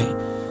going to pray.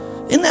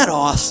 Isn't that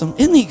awesome?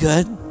 Isn't he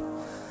good?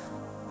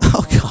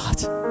 Oh, God.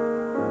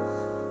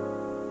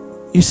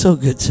 You're so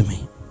good to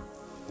me.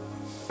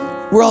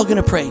 We're all going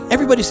to pray.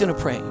 Everybody's going to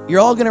pray.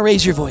 You're all going to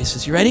raise your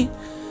voices. You ready?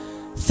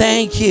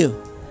 Thank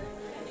you,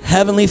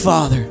 Heavenly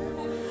Father,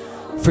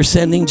 for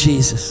sending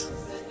Jesus.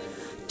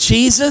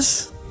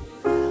 Jesus,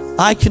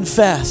 I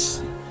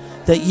confess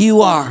that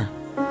you are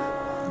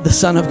the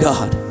Son of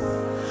God.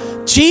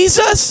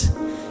 Jesus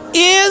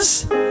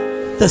is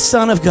the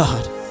Son of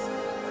God.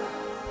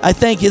 I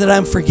thank you that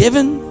I'm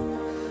forgiven.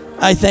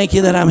 I thank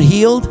you that I'm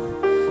healed.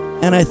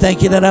 And I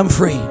thank you that I'm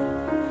free.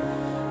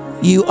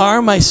 You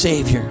are my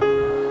Savior.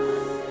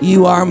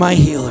 You are my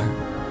healer.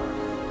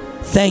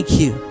 Thank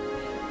you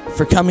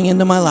for coming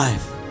into my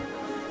life.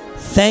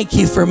 Thank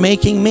you for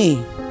making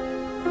me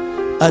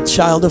a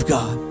child of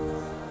God.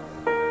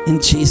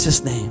 In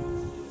Jesus' name,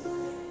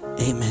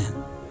 amen.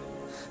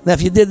 Now,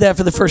 if you did that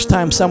for the first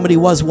time, somebody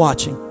was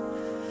watching.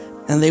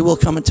 And they will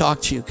come and talk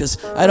to you,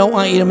 because I don't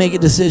want you to make a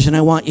decision.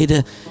 I want you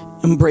to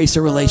embrace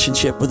a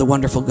relationship with a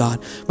wonderful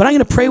God. But I'm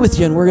going to pray with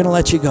you, and we're going to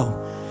let you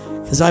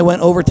go, because I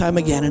went overtime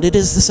again, and it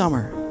is the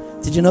summer.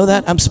 Did you know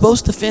that? I'm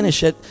supposed to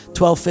finish at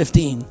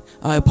 12:15.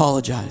 I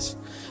apologize.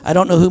 I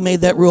don't know who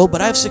made that rule,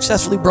 but I've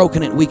successfully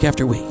broken it week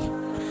after week.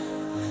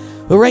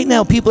 But right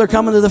now, people are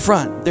coming to the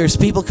front. There's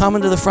people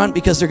coming to the front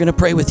because they're going to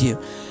pray with you.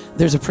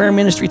 There's a prayer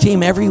ministry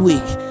team every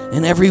week,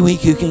 and every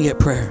week you can get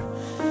prayer.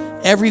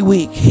 Every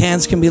week,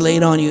 hands can be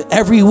laid on you.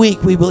 Every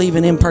week, we believe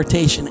in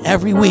impartation.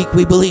 Every week,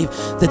 we believe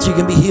that you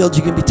can be healed,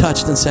 you can be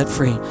touched and set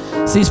free.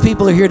 So these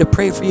people are here to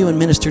pray for you and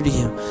minister to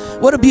you.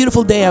 What a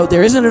beautiful day out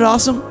there. Isn't it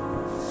awesome?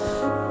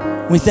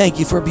 We thank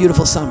you for a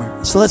beautiful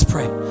summer. So let's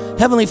pray.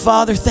 Heavenly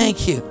Father,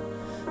 thank you.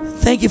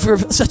 Thank you for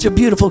such a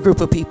beautiful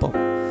group of people.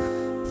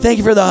 Thank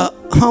you for the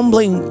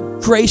humbling,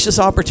 gracious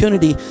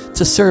opportunity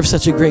to serve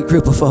such a great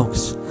group of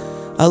folks.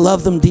 I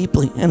love them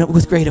deeply and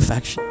with great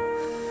affection.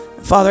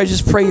 Father, I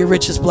just pray your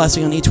richest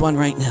blessing on each one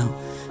right now.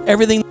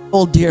 Everything,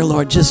 oh dear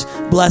Lord, just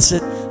bless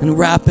it and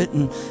wrap it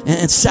and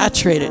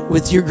saturate it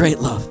with your great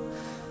love.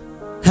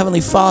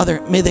 Heavenly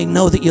Father, may they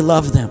know that you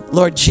love them.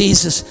 Lord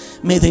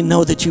Jesus, may they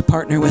know that you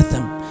partner with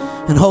them.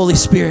 And Holy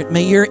Spirit,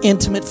 may your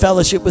intimate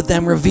fellowship with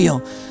them reveal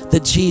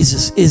that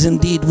Jesus is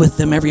indeed with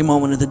them every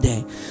moment of the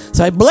day.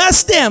 So I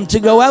bless them to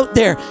go out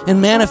there and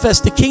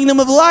manifest the kingdom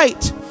of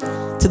light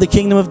to the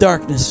kingdom of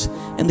darkness,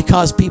 and to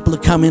cause people to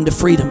come into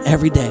freedom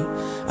every day.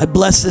 I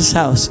bless this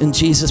house in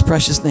Jesus'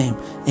 precious name.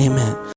 Amen.